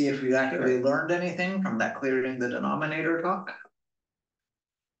 Should we see if we actually learned anything from that clearing the denominator talk?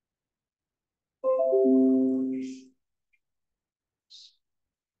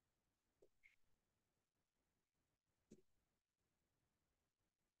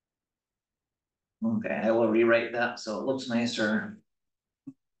 Okay, I will rewrite that so it looks nicer.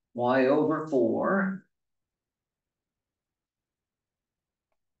 Y over 4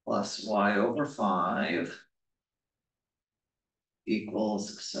 plus y over 5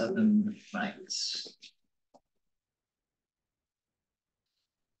 equals 7/9.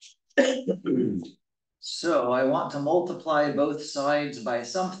 So I want to multiply both sides by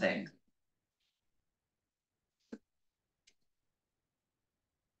something.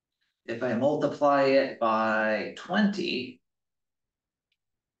 If I multiply it by 20,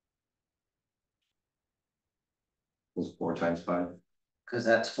 It's 4 times 5. because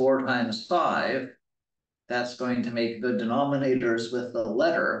that's 4 times 5, that's going to make the denominators with the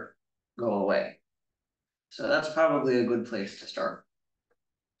letter go away. So that's probably a good place to start.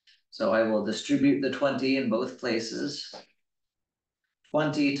 So I will distribute the 20 in both places.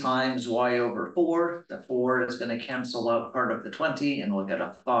 20 times y over 4, the 4 is going to cancel out part of the 20 and we'll get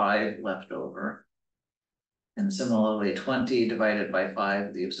a 5 left over. And similarly, 20 divided by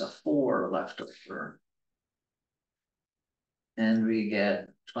 5 leaves a 4 left over. And we get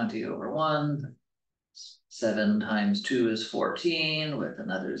 20 over 1. 7 times 2 is 14 with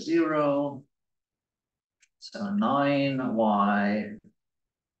another 0. So 9y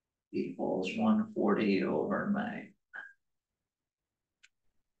equals 140 over 9.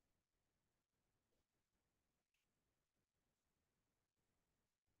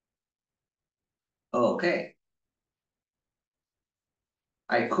 Okay.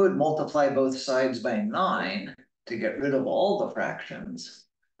 I could multiply both sides by 9 to get rid of all the fractions,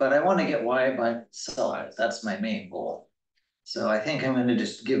 but I want to get y by itself. That's my main goal. So I think I'm going to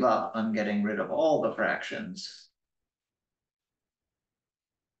just give up on getting rid of all the fractions.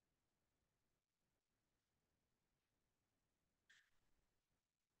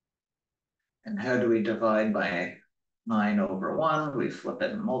 And how do we divide by 9 over 1? We flip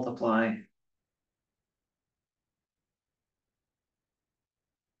it and multiply.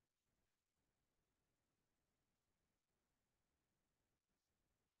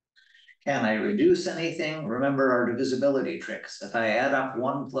 Can I reduce anything? Remember our divisibility tricks. If I add up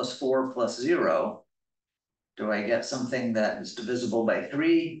 1 plus 4 plus 0, do I get something that is divisible by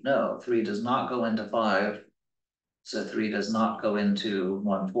 3? No, 3 does not go into 5. So 3 does not go into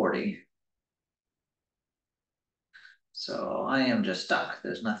 140. So I am just stuck.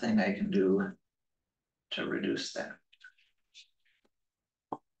 There's nothing I can do to reduce that.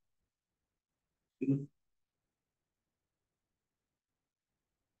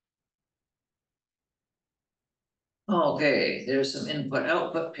 Okay, there's some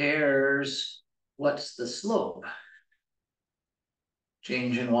input-output pairs. What's the slope?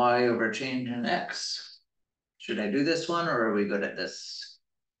 Change in y over change in x. Should I do this one or are we good at this?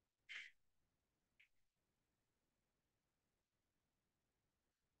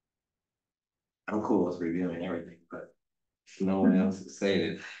 I'm cool with reviewing everything, but no one else is saying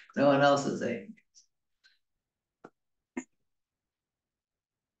it. No one else is saying.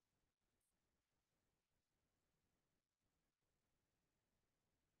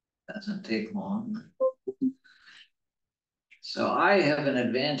 Doesn't take long. So I have an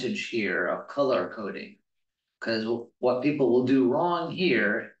advantage here of color coding, because what people will do wrong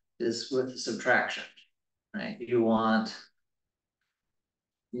here is with subtraction, right? You want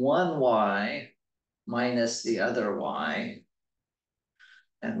 1y minus the other y,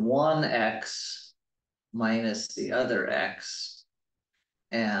 and 1x minus the other x.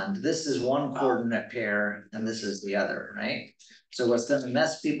 And this is one coordinate pair, and this is the other, right? So what's going to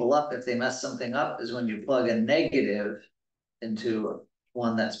mess people up if they mess something up is when you plug a negative into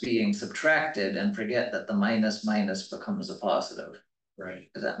one that's being subtracted and forget that the minus minus becomes a positive. Right.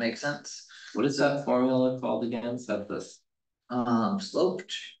 Does that make sense? What is that formula called again? Is that this? Slope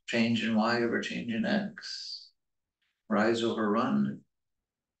change in y over change in x. Rise over run.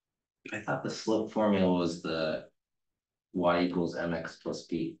 I thought the slope formula was the y equals mx plus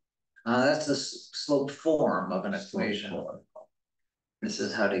b. That's the sloped form of an equation. This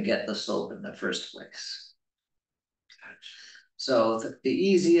is how to get the slope in the first place. So the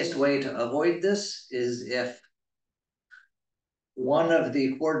easiest way to avoid this is if one of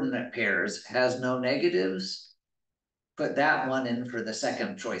the coordinate pairs has no negatives, put that one in for the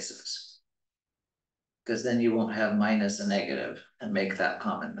second choices. Because then you won't have minus a negative and make that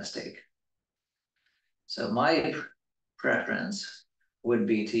common mistake. So my preference would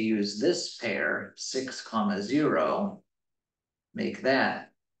be to use this pair, 6, 0, make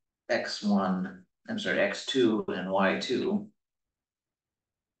that x1, I'm sorry, x2 and y2.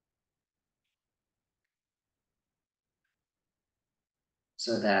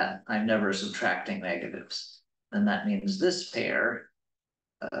 So that I'm never subtracting negatives. And that means this pair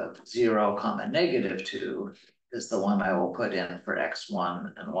of 0, -2 is the one I will put in for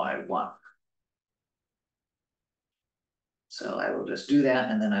x1 and y1. So I will just do that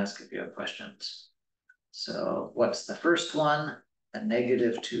and then ask if you have questions. So what's the first one? A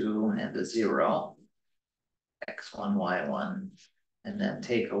 -2 and a 0, x1, y1, and then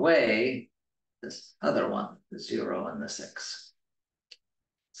take away this other one, the 0 and the 6.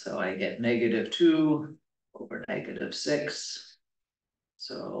 So I get -2 over -6,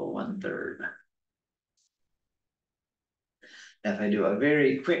 so 1/3. If I do a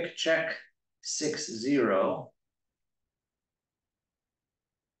very quick check, 6, 0,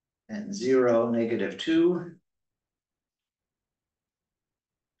 and 0, -2,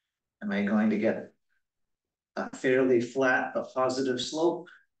 am I going to get a fairly flat but positive slope?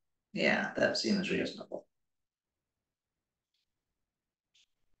 Yeah, that seems reasonable.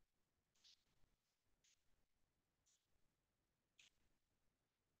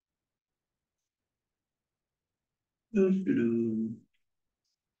 Doo-doo-doo.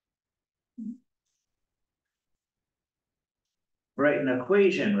 Write an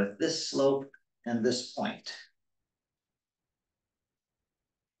equation with this slope and this point.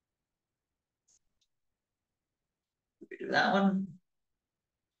 We do that one.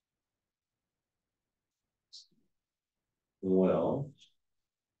 Well,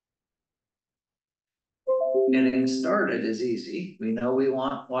 Getting started is easy. We know we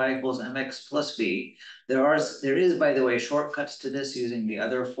want y equals mx plus b. There is, by the way, shortcuts to this using the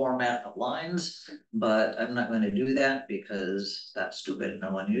other format of lines, but I'm not going to do that because that's stupid.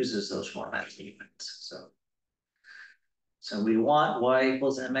 No one uses those formats even. So we want y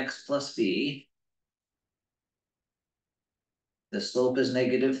equals mx plus b. The slope is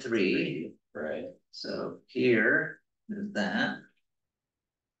 -3. right. So here is that.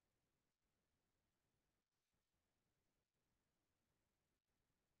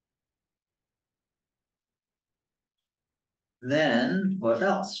 Then what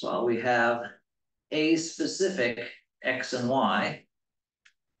else? Well, we have a specific x and y.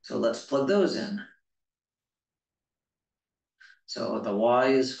 So let's plug those in. So the y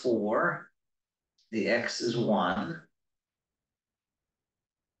is 4, the x is 1.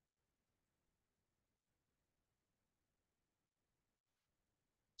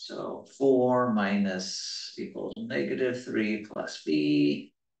 So 4 minus equals -3 plus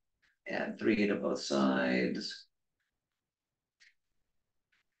b, add 3 to both sides.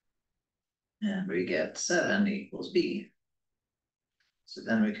 And we get 7 equals b. So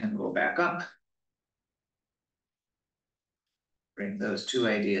then we can go back up. Bring those two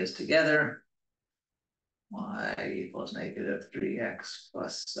ideas together. Y equals -3x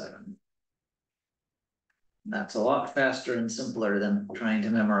plus 7. That's a lot faster and simpler than trying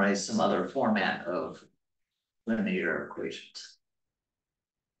to memorize some other format of linear equations.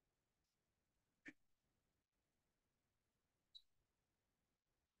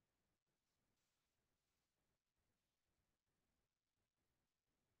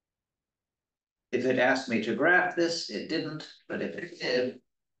 If it asked me to graph this, it didn't, but if it did,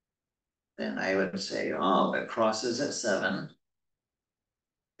 then I would say, oh, it crosses at 7.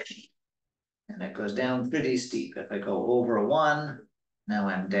 And it goes down pretty steep. If I go over 1, now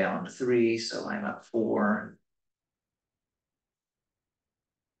I'm down 3, so I'm up 4.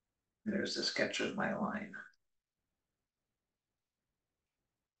 There's a sketch of my line.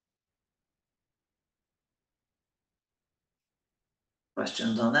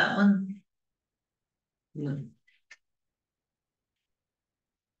 Questions on that one? No.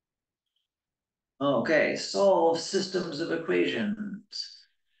 Okay, solve systems of equations.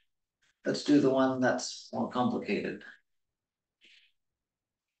 Let's do the one that's more complicated.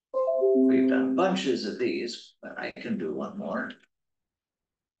 We've done bunches of these, but I can do one more.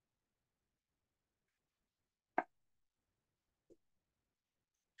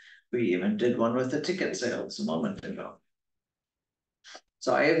 We even did one with the ticket sales a moment ago.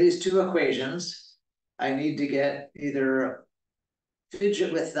 So I have these two equations. I need to get either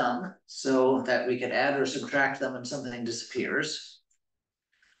fidget with them so that we can add or subtract them and something disappears.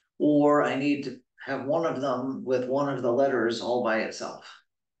 Or I need to have one of them with one of the letters all by itself.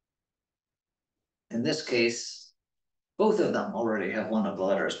 In this case, both of them already have one of the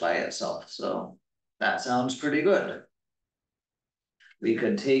letters by itself. So that sounds pretty good. We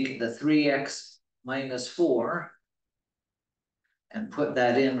could take the 3x minus 4 and put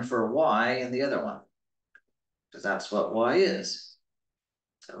that in for y in the other one, because that's what y is.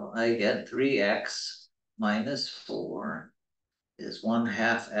 So I get 3x minus 4 is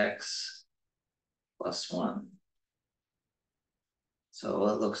 1/2 x plus 1. So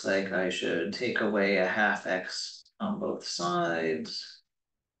it looks like I should take away 1/2 x on both sides.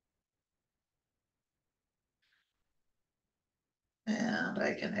 And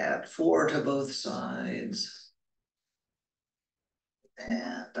I can add 4 to both sides.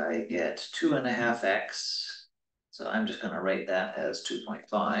 And I get 2.5 x. So I'm just going to write that as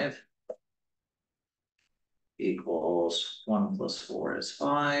 2.5 equals 1 plus 4 is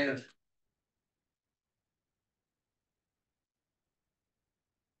 5.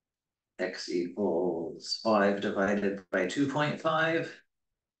 X equals 5 divided by 2.5.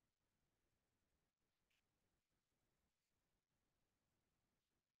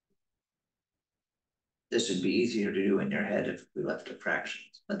 This would be easier to do in your head if we left it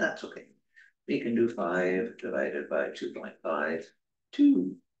fractions, but that's okay. We can do 5 divided by 2.5,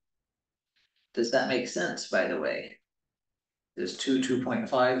 2. Does that make sense, by the way? is two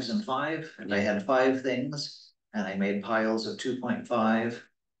 2.5s and 5. If I had 5 things and I made piles of 2.5.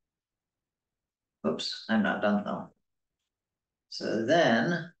 Oops, I'm not done though. So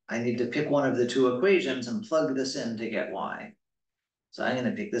then I need to pick one of the 2 equations and plug this in to get y. So I'm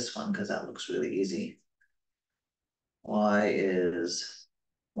gonna pick this one because that looks really easy. Y is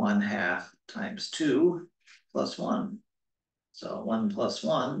 1/2 times 2 plus 1. So 1 plus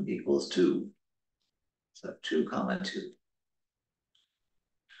 1 equals 2. So 2 comma 2.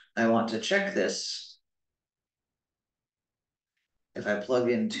 I want to check this. If I plug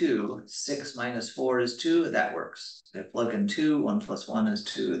in 2, 6 minus 4 is 2, that works. If I plug in 2, 1 plus 1 is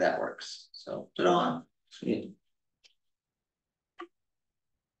 2, that works. So put it on. Sweet.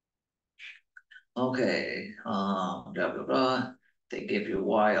 Okay, blah, blah, blah. They gave you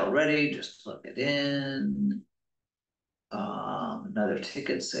y already, just plug it in. Another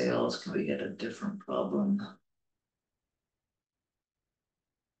ticket sales, can we get a different problem?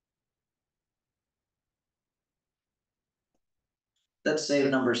 Let's save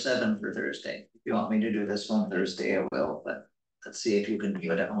number 7 for Thursday. If you want me to do this one Thursday, I will, but let's see if you can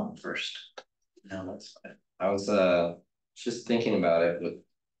do it at home first. No, that's fine. I was just thinking about it with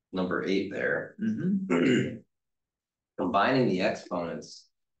number 8 there. Mm-hmm. Combining the exponents,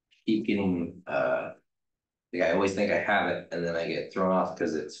 keep getting like I always think I have it, and then I get thrown off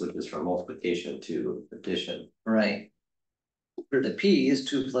because it switches from multiplication to addition. Right. For the p's,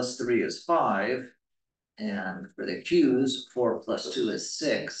 2 plus 3 is 5. And for the q's, 4 plus 2 is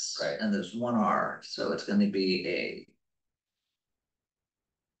 6. Right. And there's 1 r, so it's going to be a.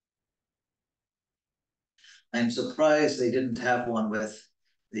 I'm surprised they didn't have one with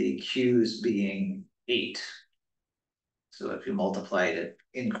the q's being 8. So if you multiplied it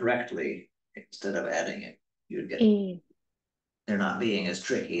incorrectly, instead of adding it, you'd get. They're not being as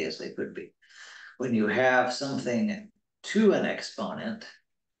tricky as they could be. When you have something to an exponent,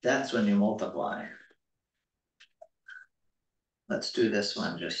 that's when you multiply. Let's do this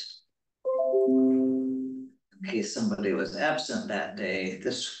one just in case somebody was absent that day.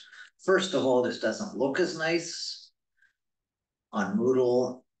 This, first of all, this doesn't look as nice on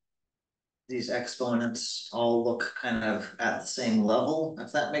Moodle. These exponents all look kind of at the same level,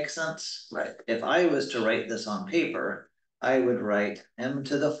 if that makes sense. Right. If I was to write this on paper, I would write m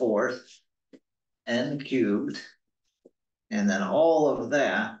to the 4th, n cubed, and then all of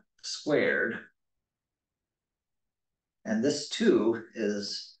that squared. And this 2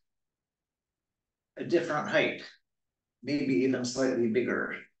 is a different height, maybe even slightly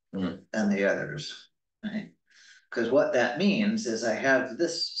bigger than the others, right? Because what that means is I have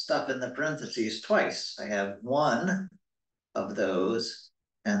this stuff in the parentheses twice. I have one of those,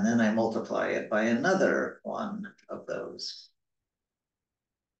 and then I multiply it by another one of those.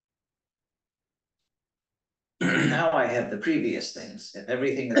 Now I have the previous things. If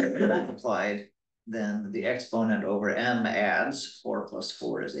everything is multiplied, then the exponent over m adds 4 plus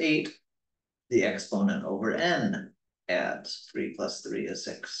 4 is 8. The exponent over n adds 3 plus 3 is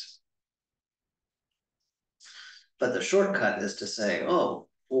 6. But the shortcut is to say, oh,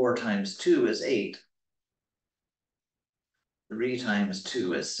 4 times 2 is 8. 3 times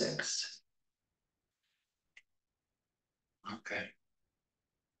 2 is 6. Okay.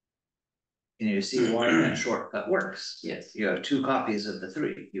 And you see why that shortcut works. Yes. You have 2 copies of the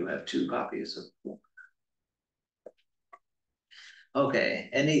 3. You have 2 copies of 4. Okay,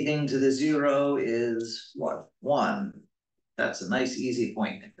 anything to the 0 is what? 1. That's a nice easy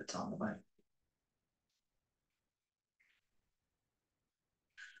point if it's on the right.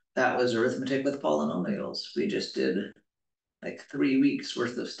 That was arithmetic with polynomials. We just did like 3 weeks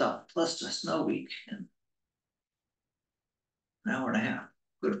worth of stuff, plus a snow week in an hour and a half.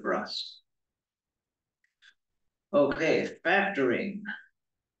 Good for us. Okay, factoring.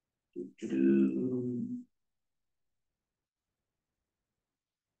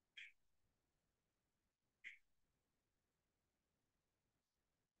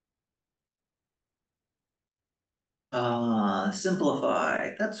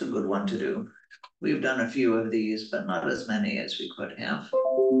 Simplify. That's a good one to do. We've done a few of these, but not as many as we could have.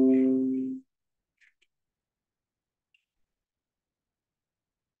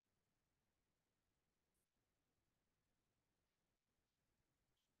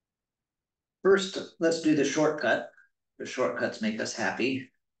 First, let's do the shortcut. The shortcuts make us happy.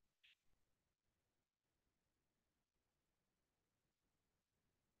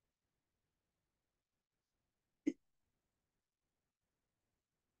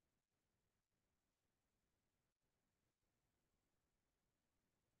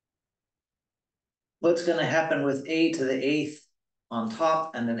 What's going to happen with a to the 8th on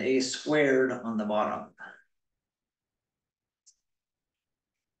top and an a squared on the bottom?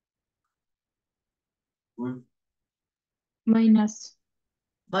 Minus.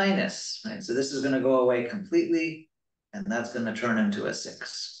 Minus, right? So this is gonna go away completely, and that's gonna turn into a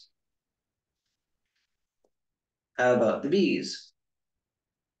 6. How about the b's?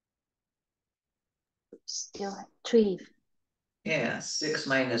 Still at 3. Yeah, 6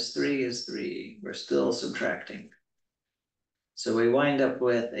 minus 3 is 3. We're still subtracting. So we wind up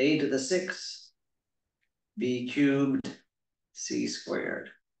with a to the 6, b cubed, c squared.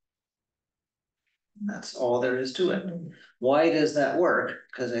 And that's all there is to it. Why does that work?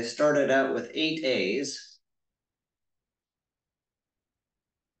 Because I started out with 8 a's.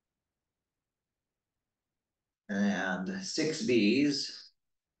 And 6 b's.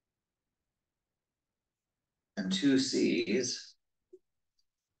 And 2 c's.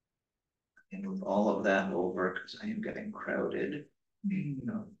 And move all of that over because I am getting crowded.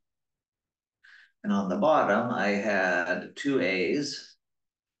 And on the bottom, I had 2 a's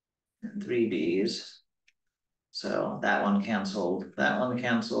and 3 b's. So that one canceled, that one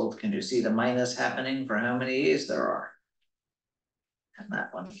canceled. Can you see the minus happening for how many a's there are? And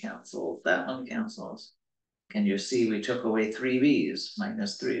that one canceled, that one cancels. Can you see we took away 3 b's,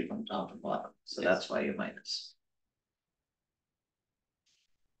 minus 3 from top to bottom. So that's why you minus.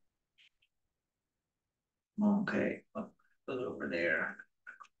 Okay, put it over there.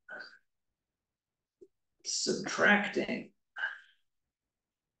 Subtracting.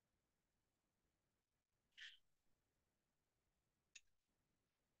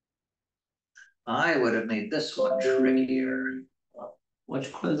 I would have made this one trickier.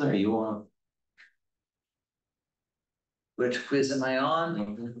 Which quiz are you on? Which quiz am I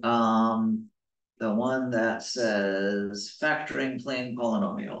on? The one that says factoring plane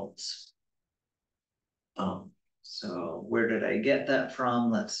polynomials. So where did I get that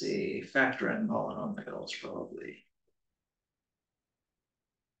from? Let's see, factoring polynomials probably.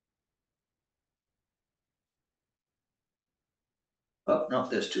 Oh, no,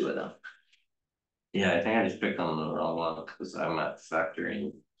 there's 2 of them. Yeah, I think I just picked on the wrong one because I'm at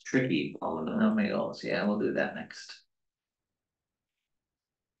factoring tricky polynomial. Polynomials, yeah, we'll do that next.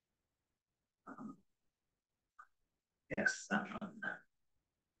 Yes, that one.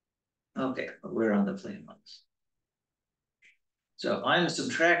 Okay, but we're on the plane ones. So I'm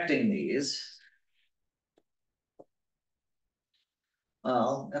subtracting these.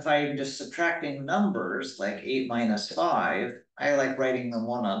 Well, if I'm just subtracting numbers like 8 minus 5, I like writing them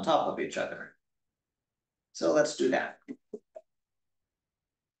one on top of each other. So let's do that.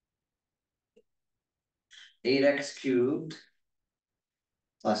 8x cubed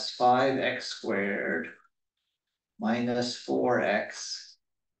plus 5x squared minus 4x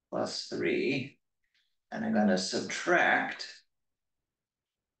plus 3. And I'm going to subtract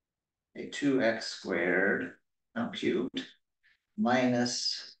a 2x squared, no, cubed,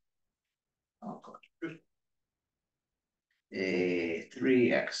 minus a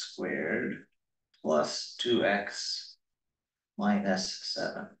 3x squared plus 2x minus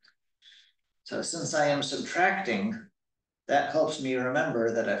 7. So since I am subtracting, that helps me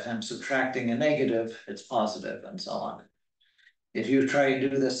remember that if I'm subtracting a negative, it's positive and so on. If you try to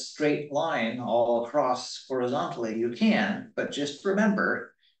do this straight line all across horizontally, you can, but just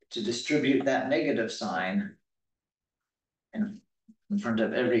remember to distribute that negative sign in front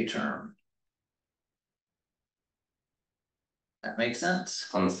of every term. That makes sense?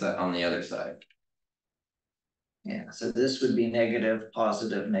 On the other side. Yeah, so this would be negative,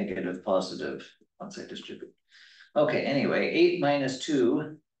 positive, negative, positive, once I distribute. Okay, anyway, 8 minus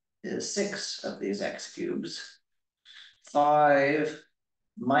 2 is 6 of these x cubes. 5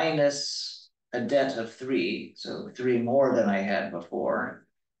 minus a debt of 3, so 3 more than I had before,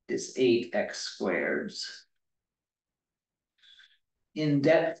 is 8x squareds. In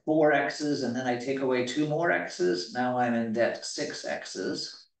debt 4 x's, and then I take away 2 more x's. Now I'm in debt 6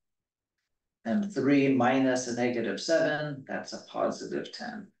 x's. And 3 minus a negative 7, that's a positive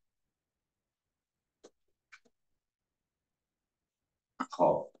 10.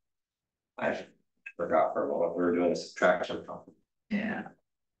 Oh, I forgot for a moment we were doing a subtraction problem. Yeah.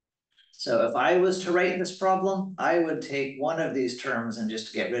 So if I was to write this problem, I would take one of these terms and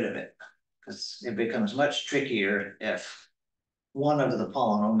just get rid of it, because it becomes much trickier if one of the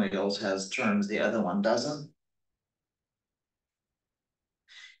polynomials has terms the other one doesn't.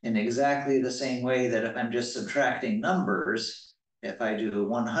 In exactly the same way that if I'm just subtracting numbers, if I do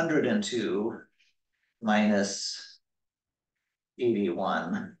 102 minus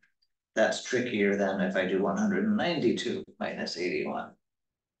 81, that's trickier than if I do 192 minus 81.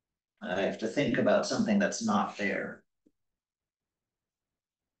 I have to think about something that's not there.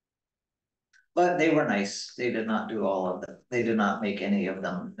 But they were nice. They did not do all of them. They did not make any of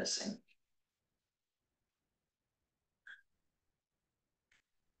them missing.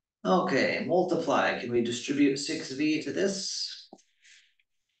 Okay, multiply, can we distribute 6v to this?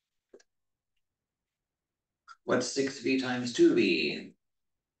 What's 6v times 2v?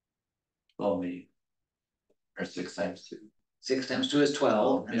 12v. Or 6 times 2 6 times 2 is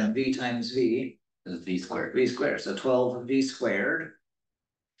 12, and then v times v is v squared. v squared, so 12v squared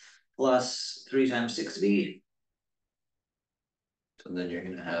plus 3 times 6v. So then you're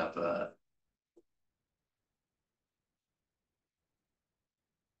gonna have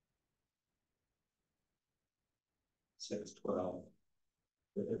 6, 12.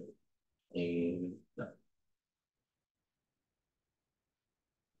 And,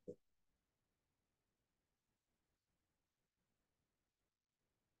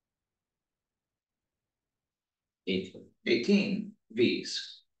 18. 18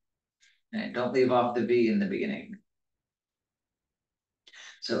 v's. And don't leave off the v in the beginning.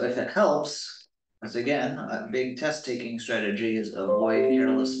 So if it helps, as again, a big test taking strategy is avoid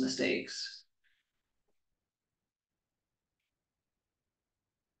careless mistakes.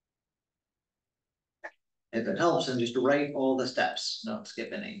 If it helps, then just write all the steps, don't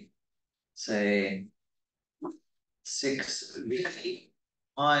skip any. Say 6v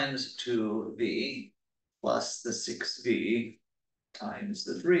times 2v plus the 6v times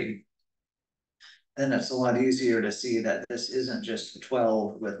the 3. Then it's a lot easier to see that this isn't just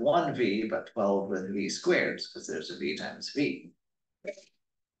 12 with 1v, but 12 with v squared, because there's a v times v.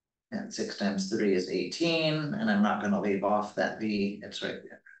 And 6 times 3 is 18, and I'm not going to leave off that v, it's right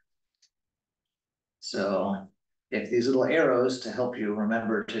there. So if these little arrows to help you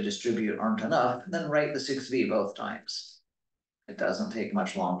remember to distribute aren't enough, then write the 6v both times. It doesn't take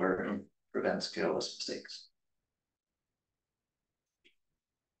much longer and prevents careless mistakes.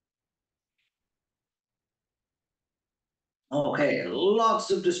 Okay, lots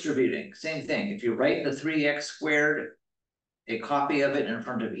of distributing. Same thing. If you write the 3x squared, a copy of it in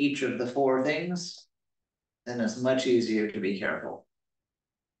front of each of the 4 things, then it's much easier to be careful.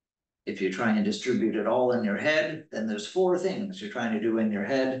 If you try and distribute it all in your head, then there's 4 things you're trying to do in your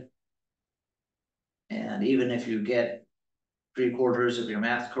head. And even if you get 3/4 of your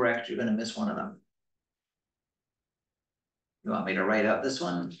math correct, you're going to miss one of them. You want me to write out this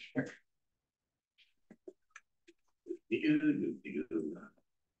one? Sure.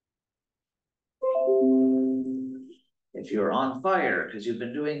 If you're on fire because you've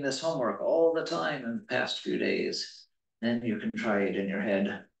been doing this homework all the time in the past few days, then you can try it in your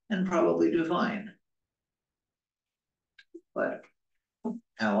head and probably do fine. But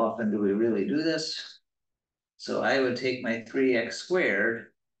how often do we really do this? So I would take my 3x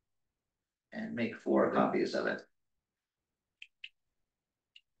squared and make 4 copies of it.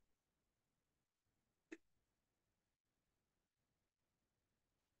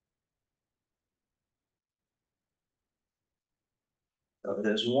 So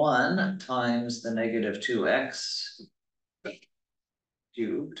there's 1 times the negative 2x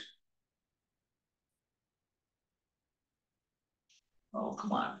cubed. Oh,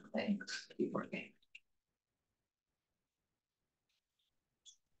 come on, things keep working.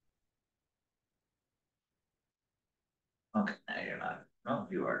 Okay, now you're not. No,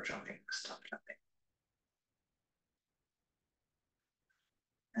 you are jumping. Stop jumping.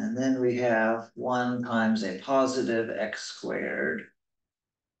 And then we have 1 times a positive x squared.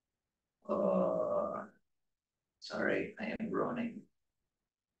 Sorry, I am groaning.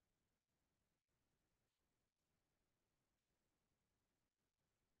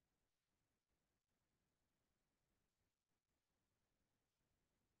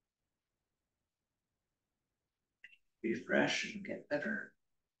 Refresh and get better.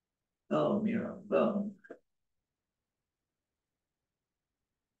 Oh, Miro, boom.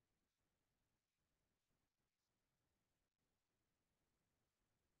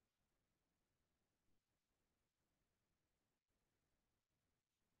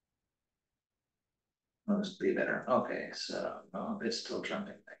 Mostly better. Okay, so oh, it's still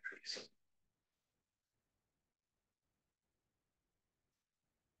jumping like crazy.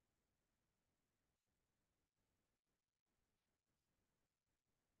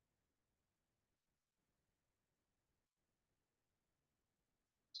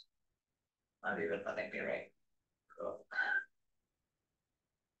 Not even letting me write. Oh.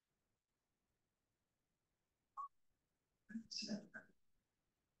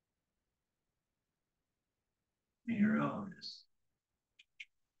 Miro is.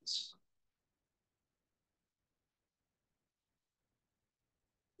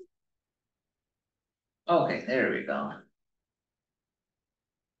 Okay, there we go.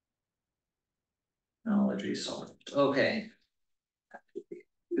 Knowledge solved. Okay.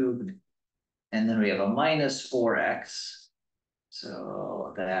 And then we have a minus 4x.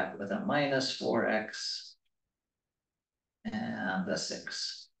 So that with a minus 4x and a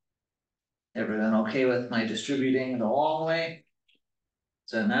 6. Everyone okay with my distributing the long way?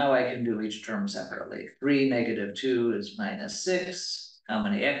 So now I can do each term separately. 3 negative 2 is minus 6. How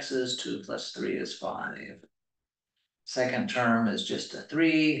many x's? 2 plus 3 is 5. Second term is just a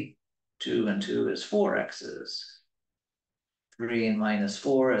 3. 2 and 2 is 4 x's. 3 and minus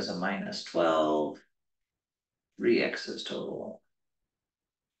 4 is a minus 12. 3 x's total.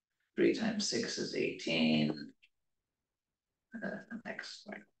 3 times 6 is 18. Next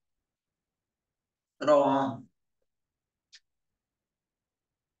one. Wrong.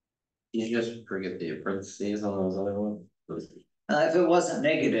 You just forget the parentheses on those other ones? If it wasn't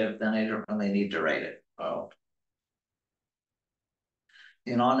negative, then I don't really need to write it. Oh,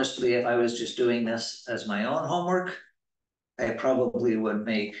 And honestly, if I was just doing this as my own homework, I probably would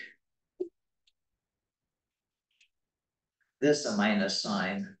make this a minus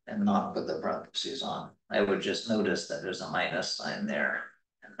sign and not put the parentheses on. I would just notice that there's a minus sign there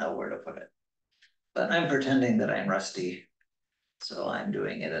and know where to put it. But I'm pretending that I'm rusty, so I'm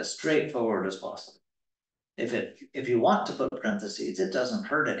doing it as straightforward as possible. If you want to put parentheses, it doesn't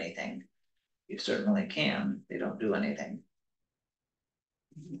hurt anything. You certainly can. They don't do anything.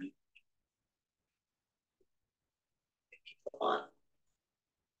 On.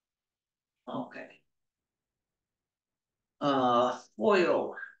 Okay.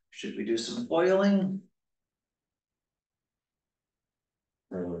 Foil. Should we do some foiling?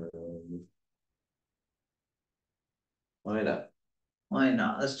 why not? Why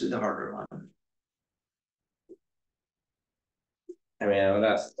not? Let's do the harder one. I mean, I would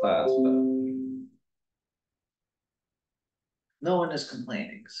ask the class, but No one is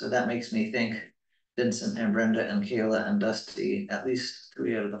complaining, so that makes me think Vincent and Brenda and Kayla and Dusty, at least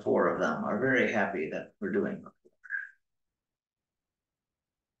 3 out of the 4 of them, are very happy that we're doing it.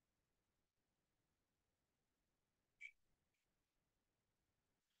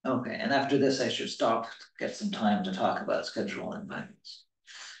 Okay, and after this, I should stop, get some time to talk about scheduling things.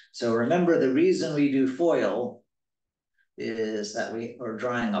 So remember, the reason we do FOIL is that we are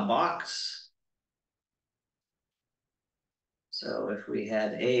drawing a box. So if we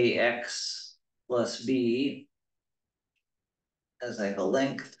had AX plus B as like a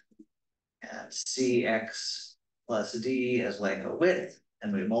length, and CX plus D as like a width,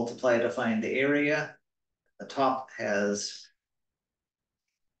 and we multiply to find the area, the top has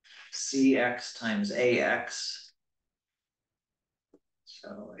CX times AX.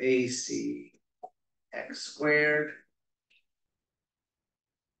 So AC x squared.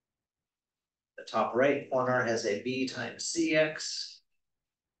 The top right corner has a B times CX.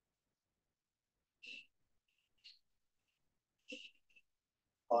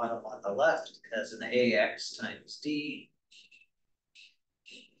 Bottom on the left has an AX times D.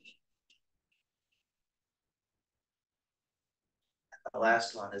 The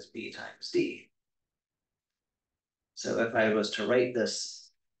last one is B times D. So if I was to write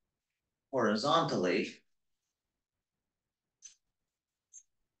this horizontally,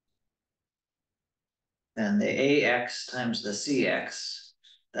 then the AX times the CX,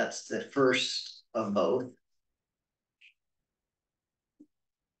 that's the first of both.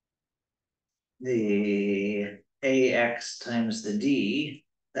 The AX times the D,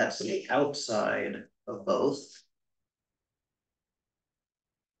 that's the outside of both.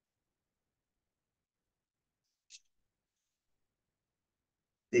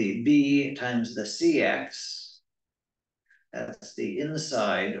 The B times the CX, that's the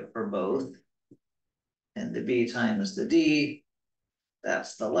inside for both. And the B times the D,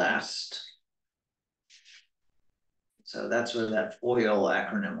 that's the last. So that's where that FOIL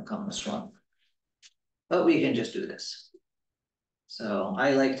acronym comes from. But we can just do this. So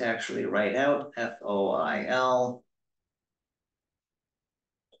I like to actually write out FOIL.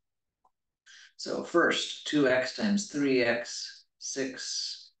 So first, 2x times 3x,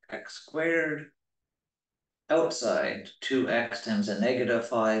 6x squared. Outside, 2x times a negative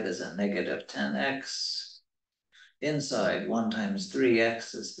 5 is a negative 10x. Inside, 1 times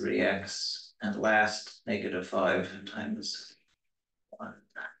 3x is 3x. And last, negative 5 times 1.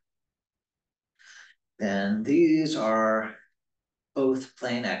 And these are both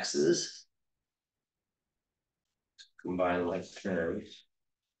plain x's. combine like terms.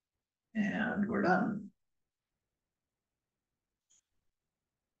 And we're done.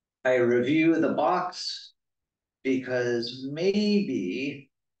 I review the box because maybe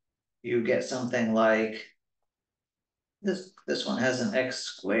you get something like this one has an x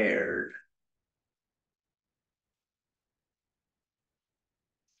squared.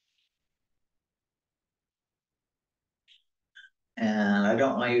 And I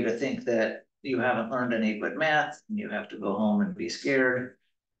don't want you to think that you haven't learned any good math and you have to go home and be scared.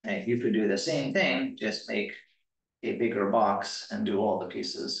 And you could do the same thing, just make a bigger box and do all the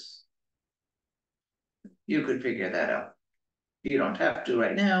pieces. You could figure that out. You don't have to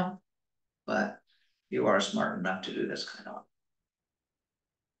right now, but you are smart enough to do this kind of.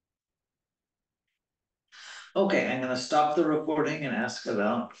 Okay, I'm gonna stop the recording and ask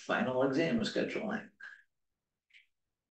about final exam scheduling.